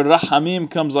 and that's where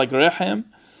Rahamim comes like Rahim,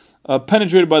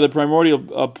 penetrated by the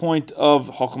primordial point of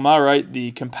Chokhmah, right?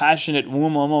 The compassionate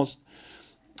womb almost.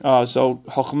 So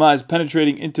Chokhmah is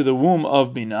penetrating into the womb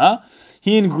of Binah.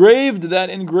 He engraved that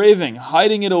engraving,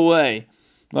 hiding it away,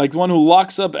 like one who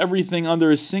locks up everything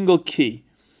under a single key,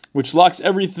 which locks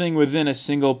everything within a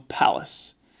single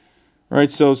palace. Right?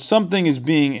 So something is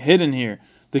being hidden here.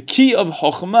 The key of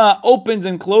Chokhmah opens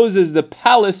and closes the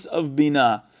palace of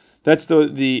Binah. That's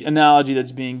the analogy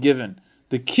that's being given.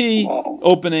 The key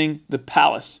opening the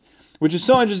palace. Which is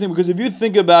so interesting because if you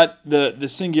think about the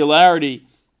singularity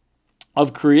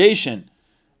of creation,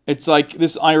 it's like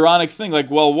this ironic thing.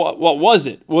 Like, well, what was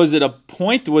it? Was it a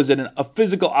point? Was it a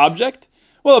physical object?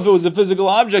 Well, if it was a physical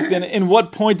object, then in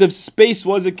what point of space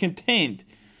was it contained?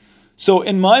 So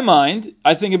in my mind,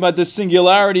 I think about the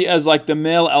singularity as like the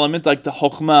male element, like the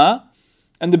Chokhmah,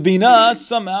 and the Binah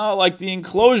somehow like the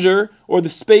enclosure or the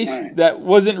space that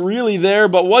wasn't really there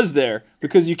but was there,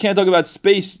 because you can't talk about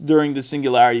space during the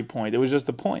singularity point. It was just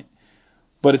a point.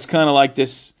 But it's kind of like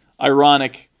this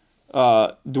ironic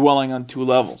dwelling on two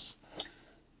levels.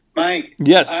 Mike,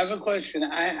 yes. I have a question.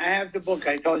 I have the book.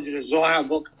 I told you the Zohar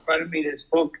book in front of me, this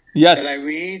book yes. that I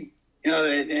read,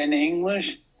 in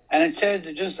English. And it says,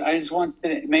 I just want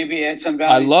to maybe add some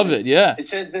value. I love it, yeah. It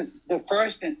says that the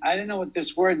first, I didn't know what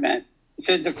this word meant. It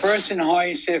said the first in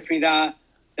Hoy Sefirot,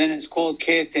 then it's called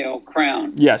Keter, or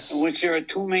crown. Yes. In which there are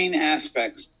two main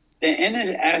aspects. The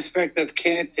inner aspect of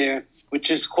Keter,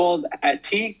 which is called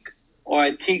Atik or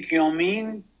Atik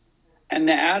Yomin, and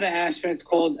the outer aspect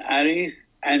called Arif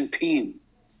and Pin.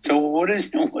 So what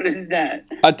is that?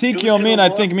 Atik Yomin, I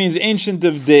think, means ancient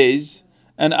of days.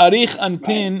 And Arich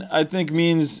Anpin, I think,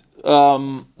 means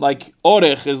like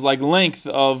Orech is like length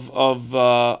of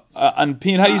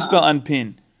Anpin. How do you spell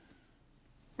Anpin?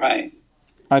 Right.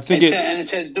 I think it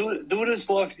says Duda's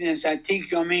loftiness, Atik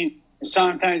Yomin, is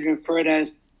sometimes referred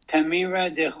as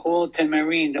Tamira de Chol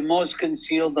Tamarin, the most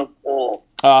concealed of all.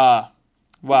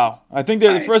 Wow. I think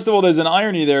that first of all, there's an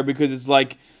irony there because it's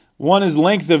like one is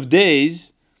length of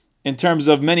days in terms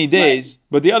of many days,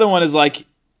 but the other one is like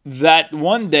that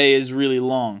one day is really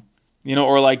long,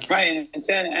 or like right.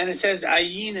 And it says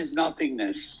ayin is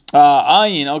nothingness.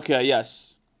 Ayin, okay,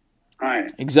 yes,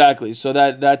 right, exactly. So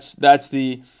that's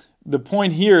the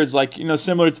point here is like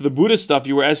similar to the Buddhist stuff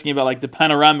you were asking about, like the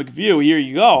panoramic view. Here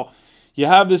you go, you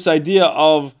have this idea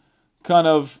of kind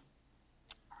of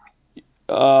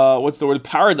what's the word?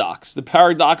 Paradox, the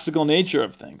paradoxical nature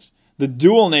of things. The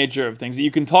dual nature of things, that you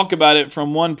can talk about it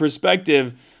from one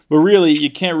perspective, but really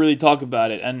you can't really talk about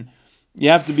it. And you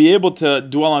have to be able to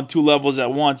dwell on two levels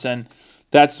at once. And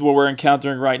that's what we're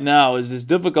encountering right now, is this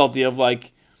difficulty of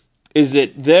like, is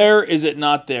it there? Is it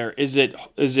not there? Is it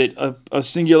a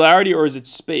singularity or is it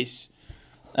space?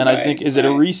 And I think, is it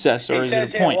a recess or is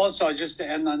it a point? Also, just to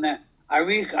end on that,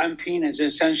 Arich Ampin is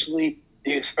essentially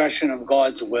the expression of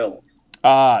God's will.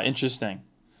 Interesting.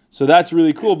 So that's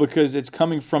really cool because it's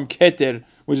coming from Keter,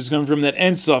 which is coming from that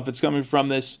Ein Sof. It's coming from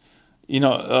this,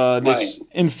 this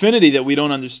infinity that we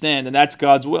don't understand, and that's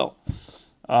God's will,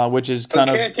 which is kind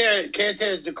of. Keter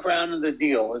is the crown of the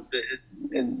deal. It's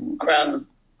the crown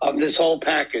of this whole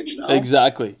package. No?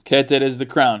 Exactly. Keter is the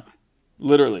crown,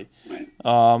 literally.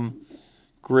 Right.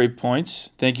 Great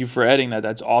points. Thank you for adding that.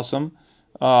 That's awesome.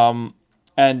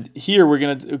 And here we're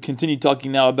going to continue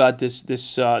talking now about this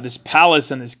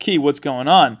palace and this key. What's going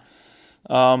on?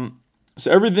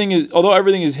 So although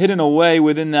everything is hidden away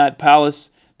within that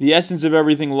palace, the essence of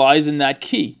everything lies in that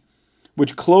key,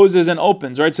 which closes and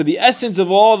opens. Right. So the essence of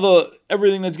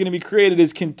everything that's going to be created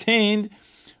is contained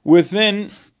within,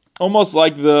 almost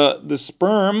like the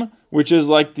sperm, which is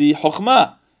like the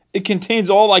Chokhmah. It contains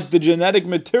all like the genetic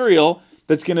material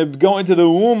that's going to go into the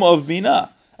womb of Binah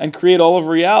and create all of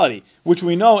reality, which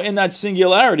we know in that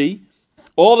singularity,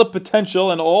 all the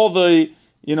potential and all the,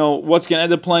 what's going to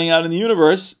end up playing out in the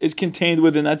universe is contained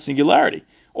within that singularity.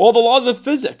 All the laws of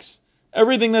physics,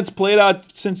 everything that's played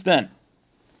out since then.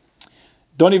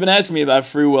 Don't even ask me about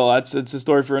free will. It's a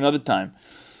story for another time.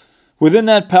 Within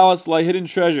that palace lie hidden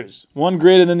treasures, one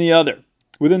greater than the other.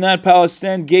 Within that palace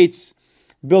stand gates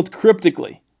built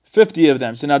cryptically, 50 of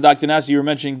them. So now, Dr. Nassi, you were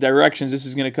mentioning directions. This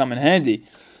is going to come in handy.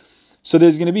 So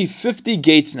there's going to be 50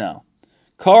 gates now.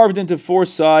 Carved into four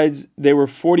sides, they were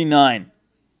 49.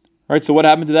 Right, so what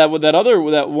happened to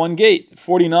that one gate?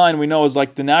 49 we know is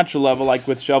like the natural level, like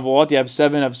with Shavuot, you have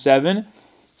 7 of 7.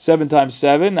 7 times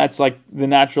 7, that's like the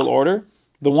natural order.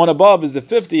 The one above is the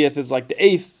 50th, is like the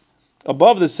 8th.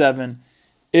 Above the 7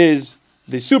 is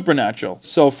the supernatural.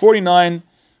 So 49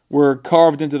 were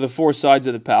carved into the 4 sides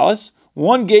of the palace.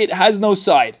 One gate has no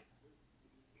side.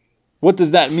 What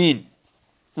does that mean?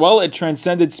 Well, it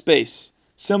transcended space.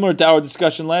 Similar to our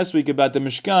discussion last week about the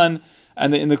Mishkan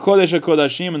and in the Kodesh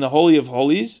HaKodashim, in the Holy of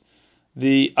Holies,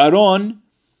 the Aron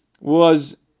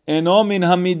was eno min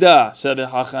hamidah, said the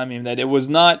Hachamim, that it was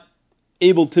not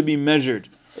able to be measured,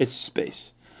 its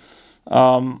space.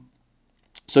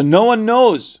 So no one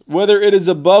knows whether it is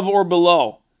above or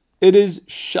below. It is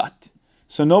shut.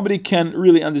 So nobody can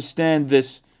really understand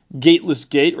this gateless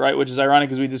gate, right? Which is ironic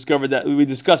because we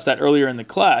discussed that earlier in the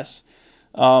class.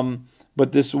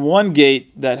 But this one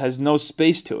gate that has no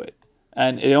space to it,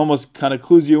 and it almost kind of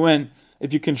clues you in.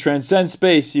 If you can transcend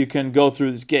space, you can go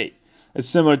through this gate. It's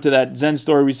similar to that Zen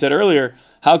story we said earlier.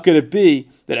 How could it be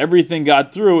that everything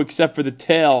got through except for the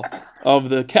tail of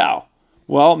the cow?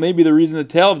 Well, maybe the reason the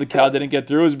tail of the cow didn't get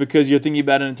through is because you're thinking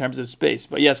about it in terms of space.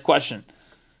 But yes, question.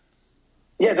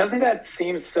 Yeah, doesn't that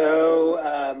seem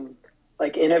so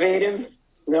innovative?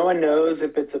 No one knows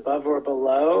if it's above or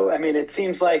below. I mean, it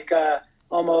seems like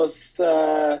almost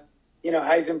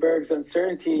Heisenberg's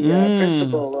uncertainty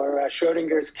principle or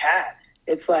Schrodinger's cat.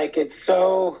 It's like it's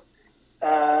so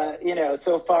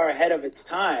so far ahead of its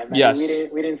time. Yes. I mean,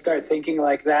 we didn't start thinking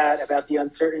like that about the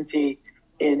uncertainty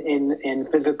in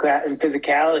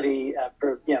physicality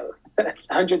for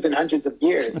hundreds and hundreds of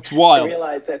years. It's wild to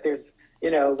realize that there's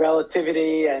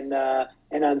relativity and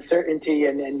uncertainty,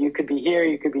 and you could be here,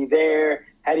 you could be there.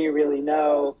 How do you really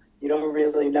know? You don't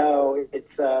really know.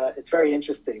 It's very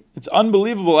interesting. It's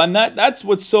unbelievable, and that's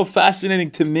what's so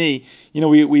fascinating to me.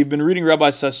 We've been reading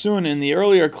Rabbi Sassoon in the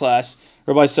earlier class.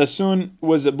 Rabbi Sassoon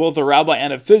was both a rabbi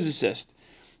and a physicist,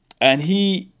 and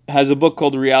he has a book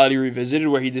called Reality Revisited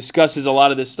where he discusses a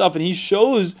lot of this stuff, and he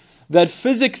shows that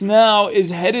physics now is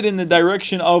headed in the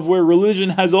direction of where religion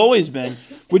has always been,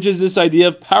 which is this idea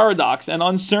of paradox and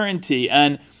uncertainty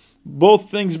and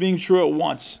both things being true at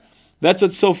once. That's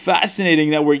what's so fascinating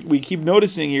that we keep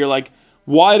noticing here, like,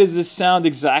 why does this sound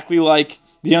exactly like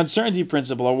the uncertainty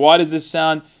principle, or why does this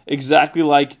sound exactly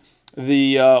like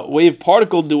the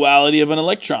wave-particle duality of an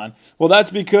electron? Well, that's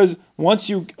because once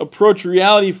you approach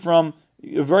reality from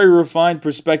a very refined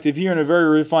perspective here and a very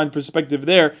refined perspective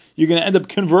there, you're going to end up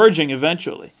converging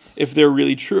eventually, if they're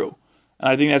really true. And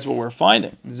I think that's what we're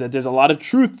finding, is that there's a lot of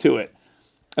truth to it.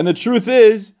 And the truth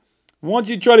is, once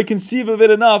you try to conceive of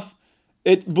it enough,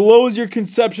 it blows your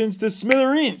conceptions to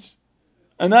smithereens.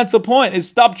 And that's the point, is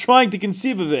stop trying to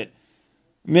conceive of it.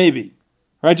 Maybe.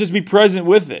 Right? Just be present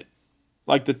with it.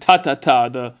 Like the ta-ta-ta,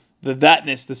 the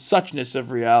thatness, the suchness of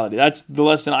reality. That's the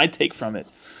lesson I take from it.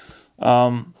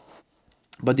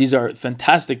 But these are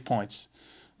fantastic points.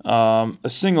 A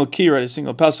single key, right? A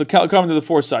single path. So coming to the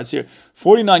 4 sides here.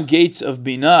 49 gates of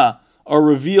Binah are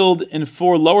revealed in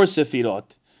 4 lower sefirot,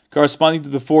 corresponding to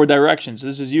the 4 directions.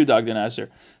 This is you, Dr. Nasser.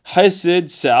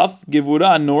 Chesed, south.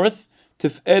 Gevurah, north.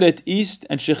 Tiferet, east.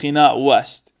 And Shekhinah,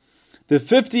 west. The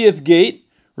 50th gate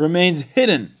remains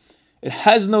hidden. It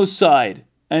has no side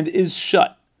and is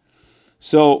shut.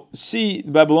 So, see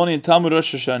Babylonian Talmud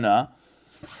Rosh Hashanah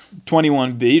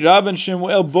 21b. Rav and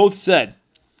Shemuel both said,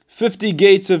 50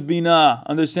 gates of Binah,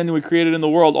 understanding we created in the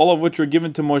world, all of which were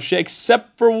given to Moshe,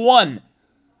 except for one.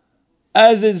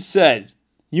 As is said,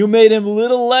 you made him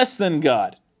little less than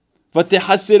God.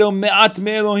 Vatehasero me'at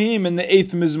me'elohim in the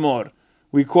 8th Mizmor.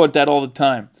 We quote that all the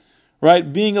time.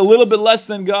 Right? Being a little bit less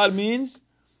than God means,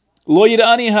 Lo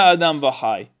yirani ha'adam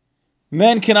v'chai.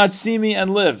 Man cannot see me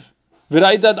and live.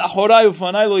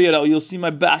 You'll see my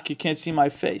back, you can't see my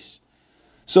face.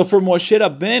 So for Moshe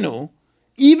Rabbeinu,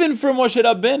 even for Moshe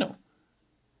Rabbeinu,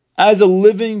 as a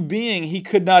living being, he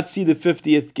could not see the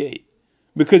 50th gate.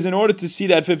 Because in order to see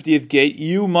that 50th gate,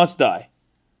 you must die.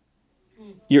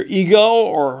 Your ego,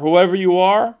 or whoever you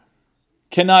are,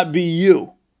 cannot be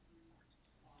you.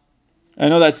 I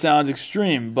know that sounds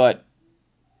extreme, but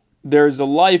there's a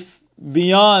life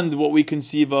beyond what we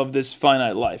conceive of this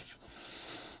finite life.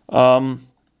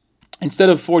 Instead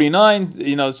of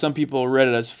 49, some people read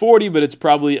it as 40, but it's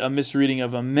probably a misreading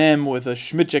of a mem with a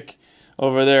shmitchik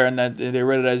over there, and that they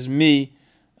read it as me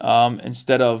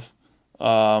instead of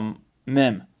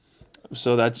mem.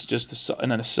 So that's just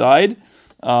an aside.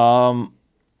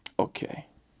 Okay.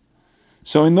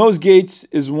 So in those gates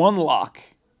is one lock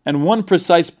and one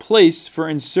precise place for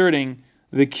inserting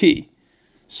the key.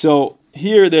 So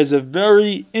here there's a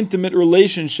very intimate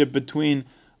relationship between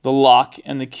the lock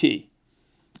and the key.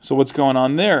 So what's going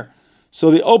on there? So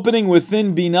the opening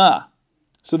within Binah.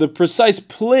 So the precise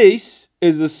place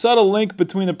is the subtle link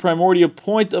between the primordial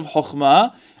point of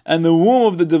Chokhmah and the womb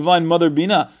of the divine mother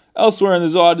Binah. Elsewhere in the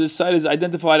Zohar, this site is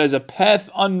identified as a path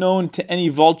unknown to any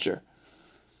vulture.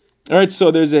 Alright,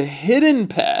 so there's a hidden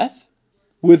path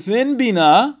within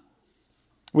Binah,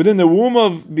 within the womb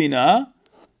of Binah,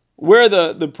 where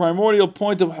the primordial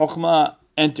point of Chokhmah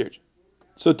entered.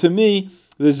 So to me,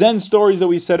 the Zen stories that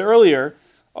we said earlier,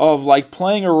 of like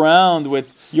playing around with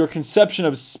your conception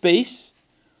of space,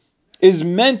 is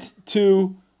meant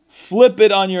to flip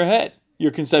it on your head,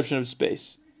 your conception of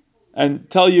space, and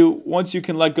tell you once you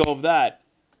can let go of that,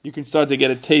 you can start to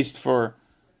get a taste for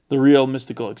the real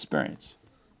mystical experience.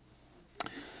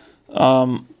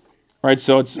 Right,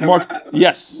 so it's marked.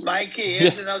 Yes. Mikey,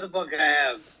 here's another book I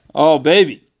have. Oh,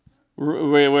 baby.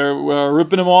 We're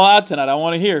ripping them all out tonight. I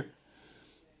want to hear.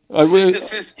 The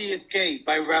 50th Gate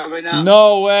by Rabbi Nachman.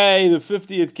 No way, the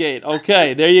 50th Gate.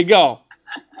 Okay, there you go.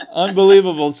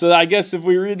 Unbelievable. So I guess if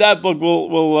we read that book,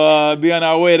 we'll be on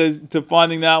our way to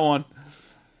finding that one.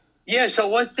 Yeah, so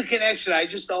what's the connection? I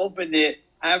just opened it.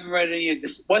 I haven't read any of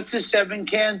this. What's the 7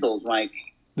 candles,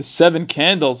 Mikey? The 7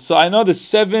 candles. So I know the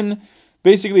 7,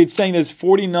 basically it's saying there's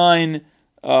 49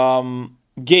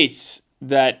 gates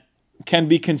that can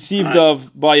be conceived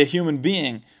of by a human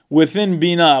being within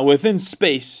Binah, within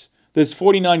space. There's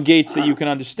 49 gates that you can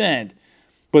understand.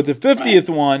 But the 50th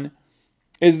one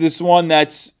is this one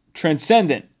that's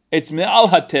transcendent. It's Me'al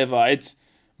HaTeva. It's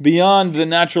beyond the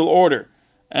natural order.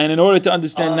 And in order to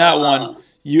understand that one,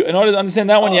 you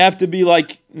have to be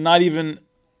like not even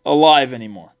alive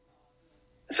anymore.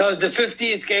 So the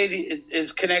 50th gate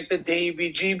is connected to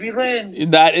Heebie-Jeebie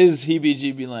Land? That is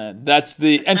Heebie-Jeebie Land. That's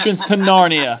the entrance to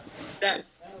Narnia.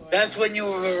 That's when you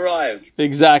have arrived.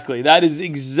 Exactly. That is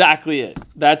exactly it.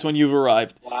 That's when you've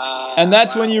arrived. Wow. And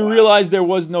that's when you realize there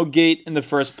was no gate in the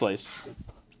first place.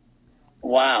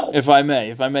 Wow. If I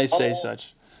may say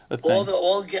such a thing.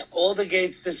 All the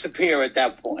gates disappear at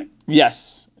that point.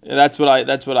 Yes. That's what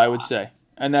I would say.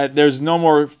 And that there's no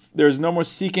more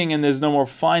seeking and there's no more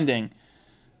finding.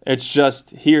 It's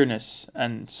just here-ness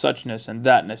and suchness and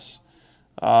thatness.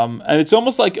 And it's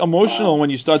almost like emotional when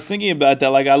you start thinking about that.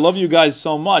 Like, I love you guys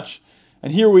so much,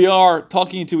 and here we are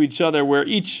talking to each other. We're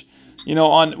each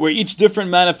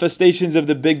different manifestations of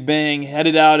the Big Bang,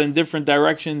 headed out in different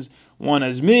directions. One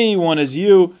as me, one as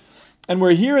you, and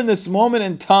we're here in this moment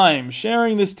in time,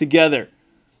 sharing this together.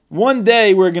 One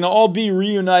day we're going to all be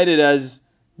reunited as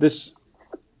this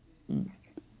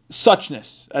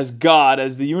suchness, as God,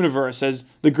 as the universe, as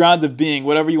the ground of being,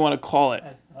 whatever you want to call it.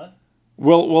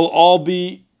 We'll all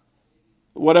be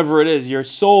whatever it is. Your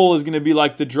soul is going to be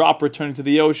like the drop returning to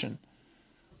the ocean.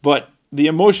 But the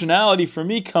emotionality for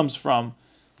me comes from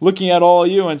looking at all of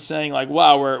you and saying, like,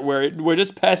 wow, we're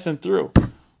just passing through.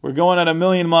 We're going at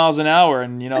 1,000,000 miles an hour,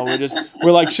 and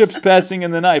we're like ships passing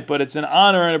in the night. But it's an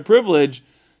honor and a privilege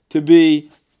to be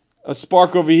a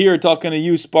spark over here talking to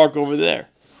you, spark over there.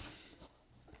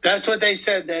 That's what they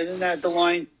said. Isn't that the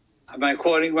line? Am I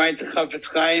quoting right to Chafetz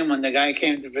Chaim when the guy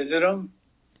came to visit him?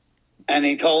 And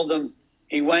he told him,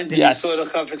 he went and he saw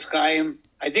the Chafetz Chaim.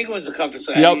 I think it was the Chafetz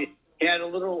Chaim. Yep. He had a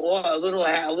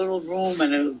little room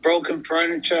and broken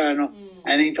furniture.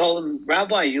 And he told him,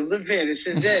 Rabbi, you live here. This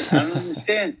is it. I don't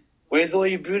understand. Where's all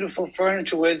your beautiful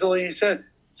furniture? Where's all your stuff?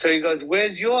 So he goes,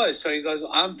 where's yours? So he goes,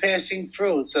 I'm passing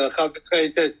through. So the Chafetz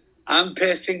Chaim said, I'm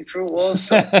passing through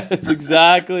also. That's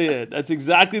exactly it. That's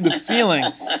exactly the feeling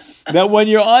that when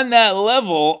you're on that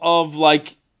level of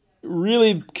like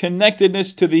really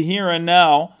connectedness to the here and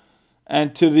now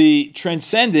and to the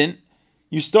transcendent,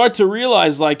 you start to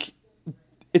realize like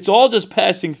it's all just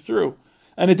passing through.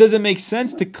 And it doesn't make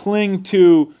sense to cling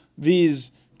to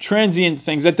these transient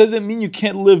things. That doesn't mean you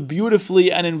can't live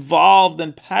beautifully and involved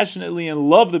and passionately and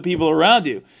love the people around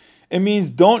you. It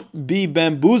means don't be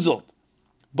bamboozled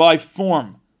by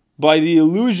form, by the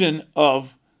illusion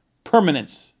of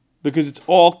permanence, because it's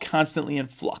all constantly in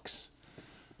flux.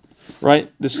 Right?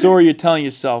 The story you're telling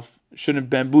yourself shouldn't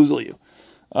bamboozle you.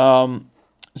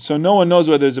 So no one knows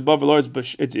whether it's above or below,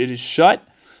 but it is shut.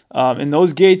 In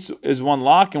those gates is one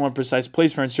lock and one precise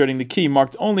place for inserting the key,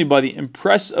 marked only by the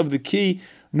impress of the key,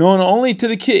 known only to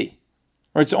the key.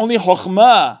 Right? So only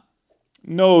Chokhmah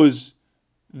knows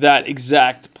that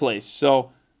exact place.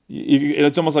 So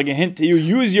it's almost like a hint to you.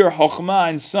 Use your Chokhmah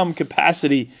in some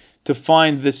capacity to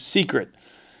find this secret.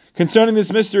 Concerning this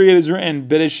mystery, it is written,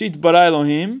 Bereshit bara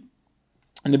Elohim,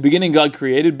 in the beginning God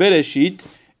created. Bereshit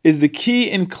is the key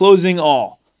in closing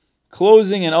all.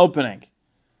 Closing and opening.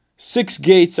 6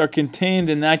 gates are contained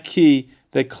in that key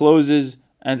that closes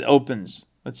and opens.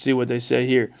 Let's see what they say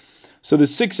here. So the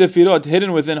 6 sefirot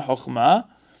hidden within Chokhmah.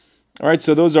 Alright,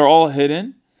 so those are all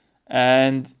hidden.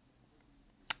 And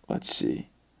let's see.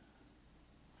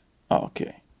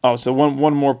 Okay. Oh, so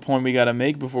one more point we got to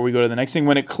make before we go to the next thing.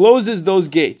 When it closes those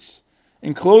gates,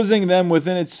 enclosing them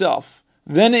within itself,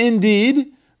 then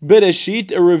indeed,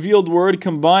 Bereshit, a revealed word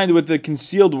combined with a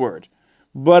concealed word.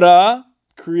 Bara,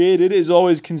 created, is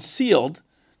always concealed,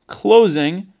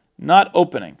 closing, not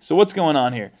opening. So what's going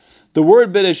on here? The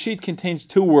word Bereshit contains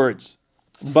two words.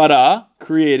 Bara,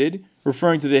 created,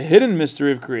 referring to the hidden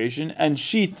mystery of creation, and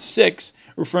Shit, 6,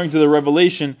 referring to the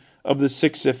revelation of the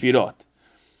 6 sefirot.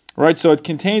 Right, so it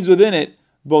contains within it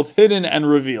both hidden and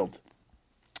revealed.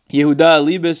 Yehuda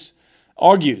Alibis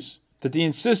argues that the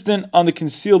insistence on the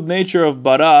concealed nature of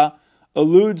bara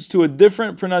alludes to a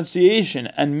different pronunciation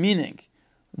and meaning.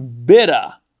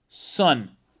 Bera,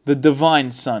 son, the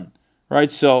divine son. Right,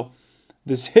 so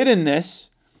this hiddenness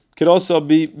could also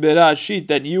be berashit,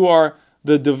 that you are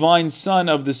the divine son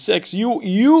of the 6.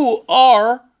 You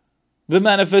are the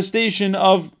manifestation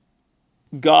of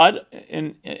God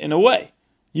in a way.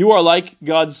 You are like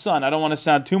God's son. I don't want to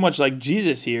sound too much like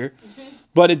Jesus here,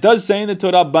 but it does say in the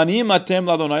Torah, Banim atem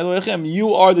ladonai Elohechem,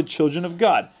 you are the children of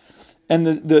God. And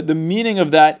the meaning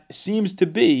of that seems to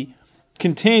be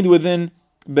contained within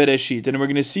Bereshit. And we're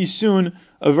going to see soon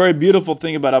a very beautiful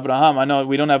thing about Abraham. I know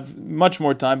we don't have much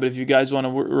more time, but if you guys want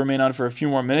to remain on for a few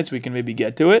more minutes, we can maybe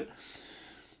get to it.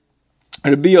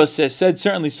 Rabbi Yosef said,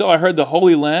 certainly so. I heard the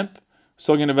holy lamp,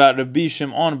 talking about Rabbi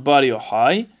Shimon Bar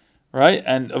Yochai, right?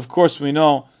 And of course we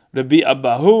know Rabbi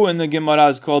Abahu in the Gemara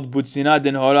is called Butzina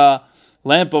Den Hora,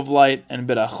 lamp of light, and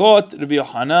Berachot, Rabbi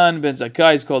Yohanan ben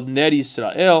Zakkai is called Ner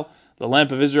Yisrael, the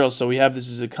lamp of Israel. So we have this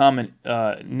as a common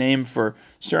name for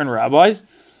certain rabbis.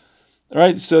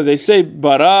 Right? So they say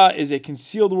bara is a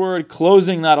concealed word,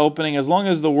 closing, not opening. As long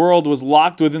as the world was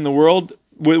locked within the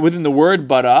word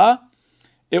bara,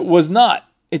 it was not.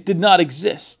 It did not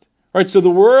exist. Right? So the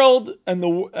world and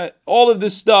all of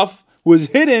this stuff was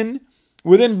hidden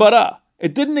within bara.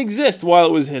 It didn't exist while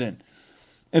it was hidden.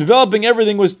 Enveloping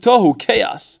everything was tohu,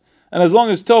 chaos. And as long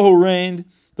as tohu reigned,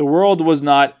 the world was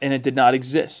not, and it did not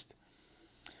exist.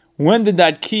 When did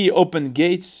that key open the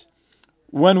gates?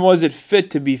 When was it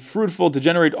fit to be fruitful, to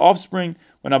generate offspring?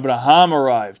 When Abraham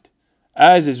arrived.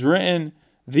 As is written,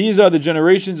 these are the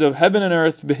generations of heaven and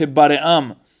earth,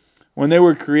 behibare'am, when they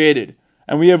were created.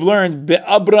 And we have learned,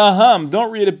 be'abraham,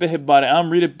 don't read it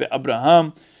behibare'am, read it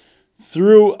be'abraham,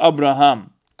 through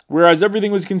Abraham. Whereas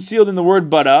everything was concealed in the word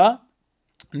bara,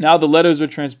 now the letters were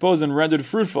transposed and rendered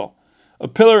fruitful. A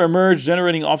pillar emerged,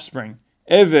 generating offspring.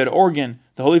 Eved, organ,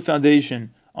 the holy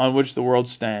foundation on which the world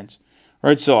stands.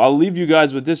 Right, so I'll leave you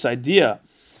guys with this idea,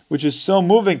 which is so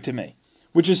moving to me,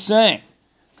 which is saying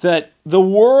that the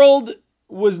world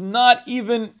was not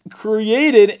even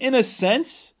created, in a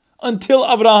sense, until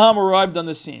Abraham arrived on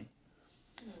the scene.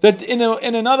 That in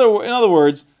other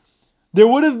words, there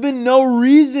would have been no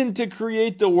reason to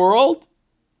create the world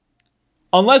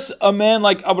unless a man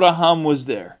like Abraham was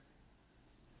there.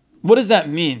 What does that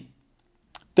mean?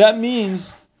 That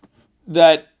means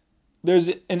that there's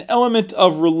an element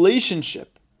of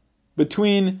relationship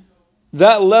between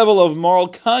that level of moral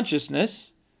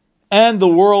consciousness and the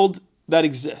world that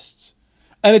exists.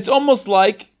 And it's almost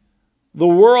like the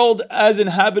world as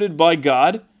inhabited by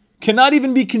God cannot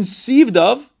even be conceived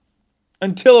of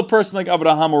until a person like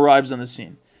Abraham arrives on the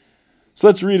scene. So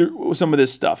let's read some of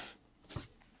this stuff.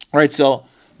 All right, so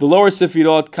the lower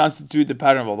sefirot constitute the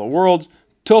pattern of all the worlds.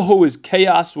 Tohu is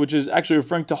chaos, which is actually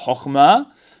referring to Chokhmah,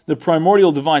 the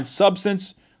primordial divine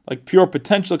substance, like pure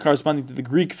potential, corresponding to the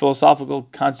Greek philosophical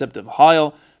concept of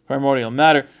Hayel, primordial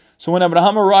matter. So when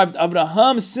Abraham arrived,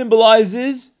 Abraham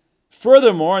symbolizes,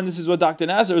 furthermore, and this is what Dr.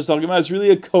 Nasser was talking about, it's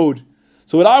really a code.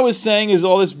 So what I was saying is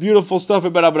all this beautiful stuff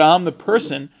about Abraham, the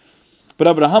person, but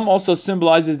Abraham also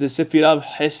symbolizes the Sefirah of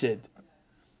Hesed,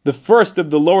 the first of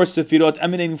the lower Sefirot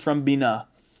emanating from Binah.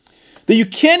 That you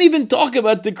can't even talk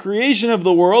about the creation of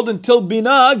the world until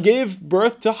Binah gave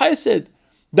birth to Hesed.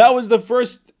 That was the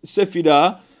first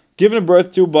Sefirah given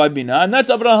birth to by Binah, and that's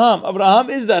Abraham. Abraham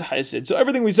is that Hesed. So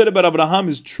everything we said about Abraham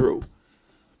is true.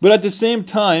 But at the same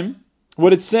time,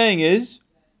 what it's saying is,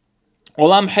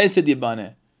 Olam Hesed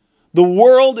Yibaneh. The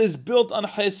world is built on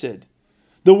Hesed.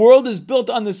 The world is built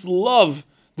on this love,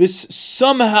 this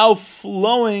somehow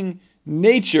flowing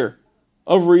nature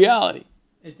of reality.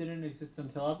 It didn't exist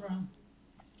until Abraham.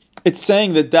 It's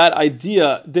saying that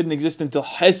idea didn't exist until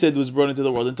Hesed was brought into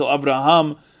the world, until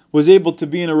Abraham was able to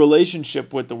be in a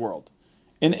relationship with the world,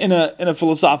 in a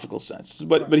philosophical sense.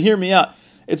 But hear me out.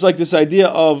 It's like this idea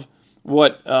of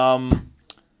what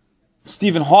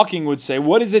Stephen Hawking would say.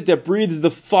 What is it that breathes the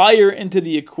fire into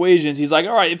the equations? He's like,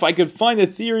 all right, if I could find a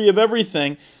theory of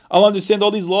everything, I'll understand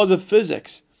all these laws of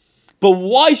physics. But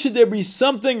why should there be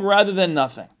something rather than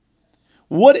nothing?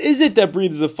 What is it that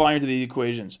breathes the fire into the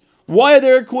equations? Why are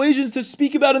there equations to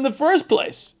speak about in the first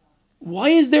place? Why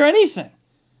is there anything?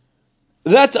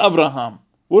 That's Abraham.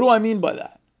 What do I mean by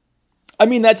that? I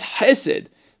mean that's Hesed.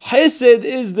 Hesed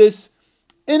is this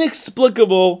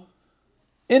inexplicable,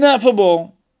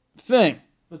 ineffable thing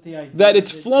But the idea that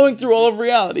it's of it flowing didn't through all of exist-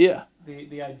 reality. Yeah.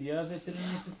 The idea of it didn't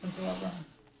exist until Abraham.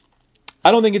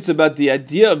 I don't think it's about the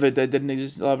idea of it that didn't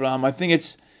exist in Abraham. I think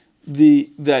it's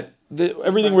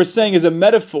everything we're saying is a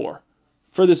metaphor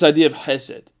for this idea of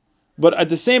Hesed. But at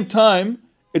the same time,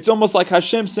 it's almost like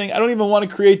Hashem saying, I don't even want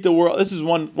to create the world. This is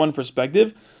one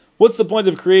perspective. What's the point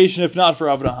of creation if not for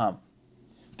Abraham?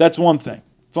 That's one thing.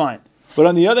 Fine. But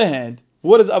on the other hand,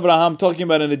 what is Abraham talking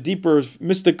about in a deeper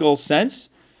mystical sense?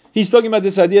 He's talking about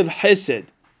this idea of Hesed.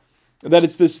 That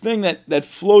it's this thing that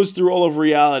flows through all of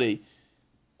reality,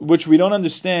 which we don't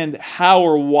understand how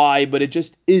or why, but it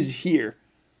just is here.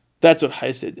 That's what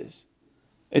Hesed is.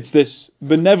 It's this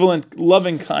benevolent,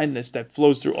 loving kindness that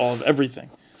flows through all of everything.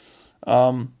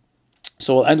 So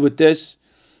we'll end with this.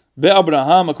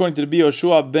 Be'abraham, according to the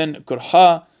Yoshua ben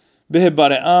Korha,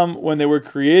 Be'bare'am, when they were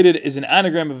created, is an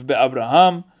anagram of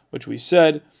Be'abraham, which we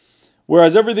said.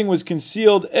 Whereas everything was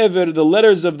concealed, Ever, the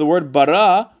letters of the word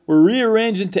bara were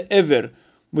rearranged into Ever,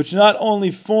 which not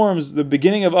only forms the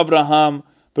beginning of Abraham,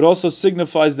 but also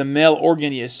signifies the male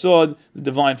organ Yesod, the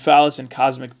divine phallus and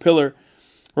cosmic pillar.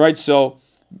 Right? So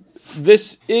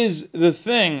this is the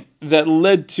thing that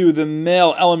led to the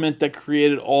male element that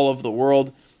created all of the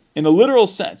world in a literal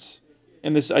sense,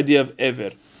 in this idea of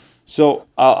Ever. So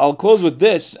I'll close with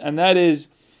this, and that is,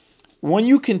 when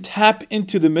you can tap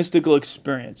into the mystical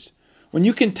experience, when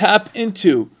you can tap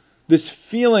into this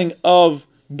feeling of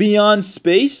beyond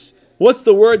space, what's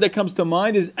the word that comes to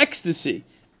mind is ecstasy.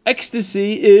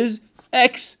 Ecstasy is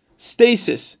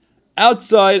stasis,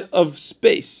 outside of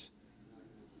space.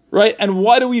 Right? And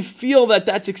why do we feel that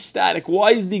that's ecstatic?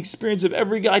 Why is the experience of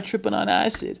every guy tripping on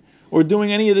acid or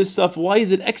doing any of this stuff, why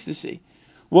is it ecstasy?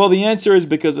 Well, the answer is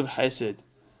because of Hesed.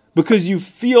 Because you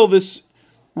feel this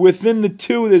within the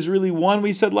two, there's really one,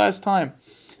 we said last time.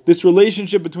 This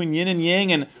relationship between yin and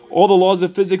yang and all the laws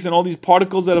of physics and all these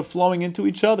particles that are flowing into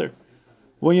each other.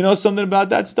 Well, you know something about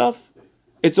that stuff?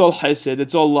 It's all Hesed,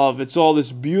 it's all love, it's all this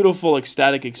beautiful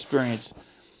ecstatic experience.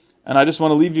 And I just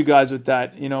want to leave you guys with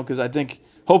that, because I think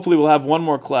hopefully we'll have one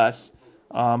more class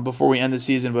before we end the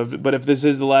season. But if this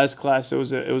is the last class, it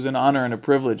was an honor and a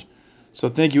privilege. So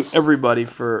thank you everybody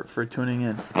for tuning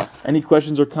in. Any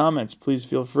questions or comments, please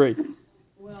feel free.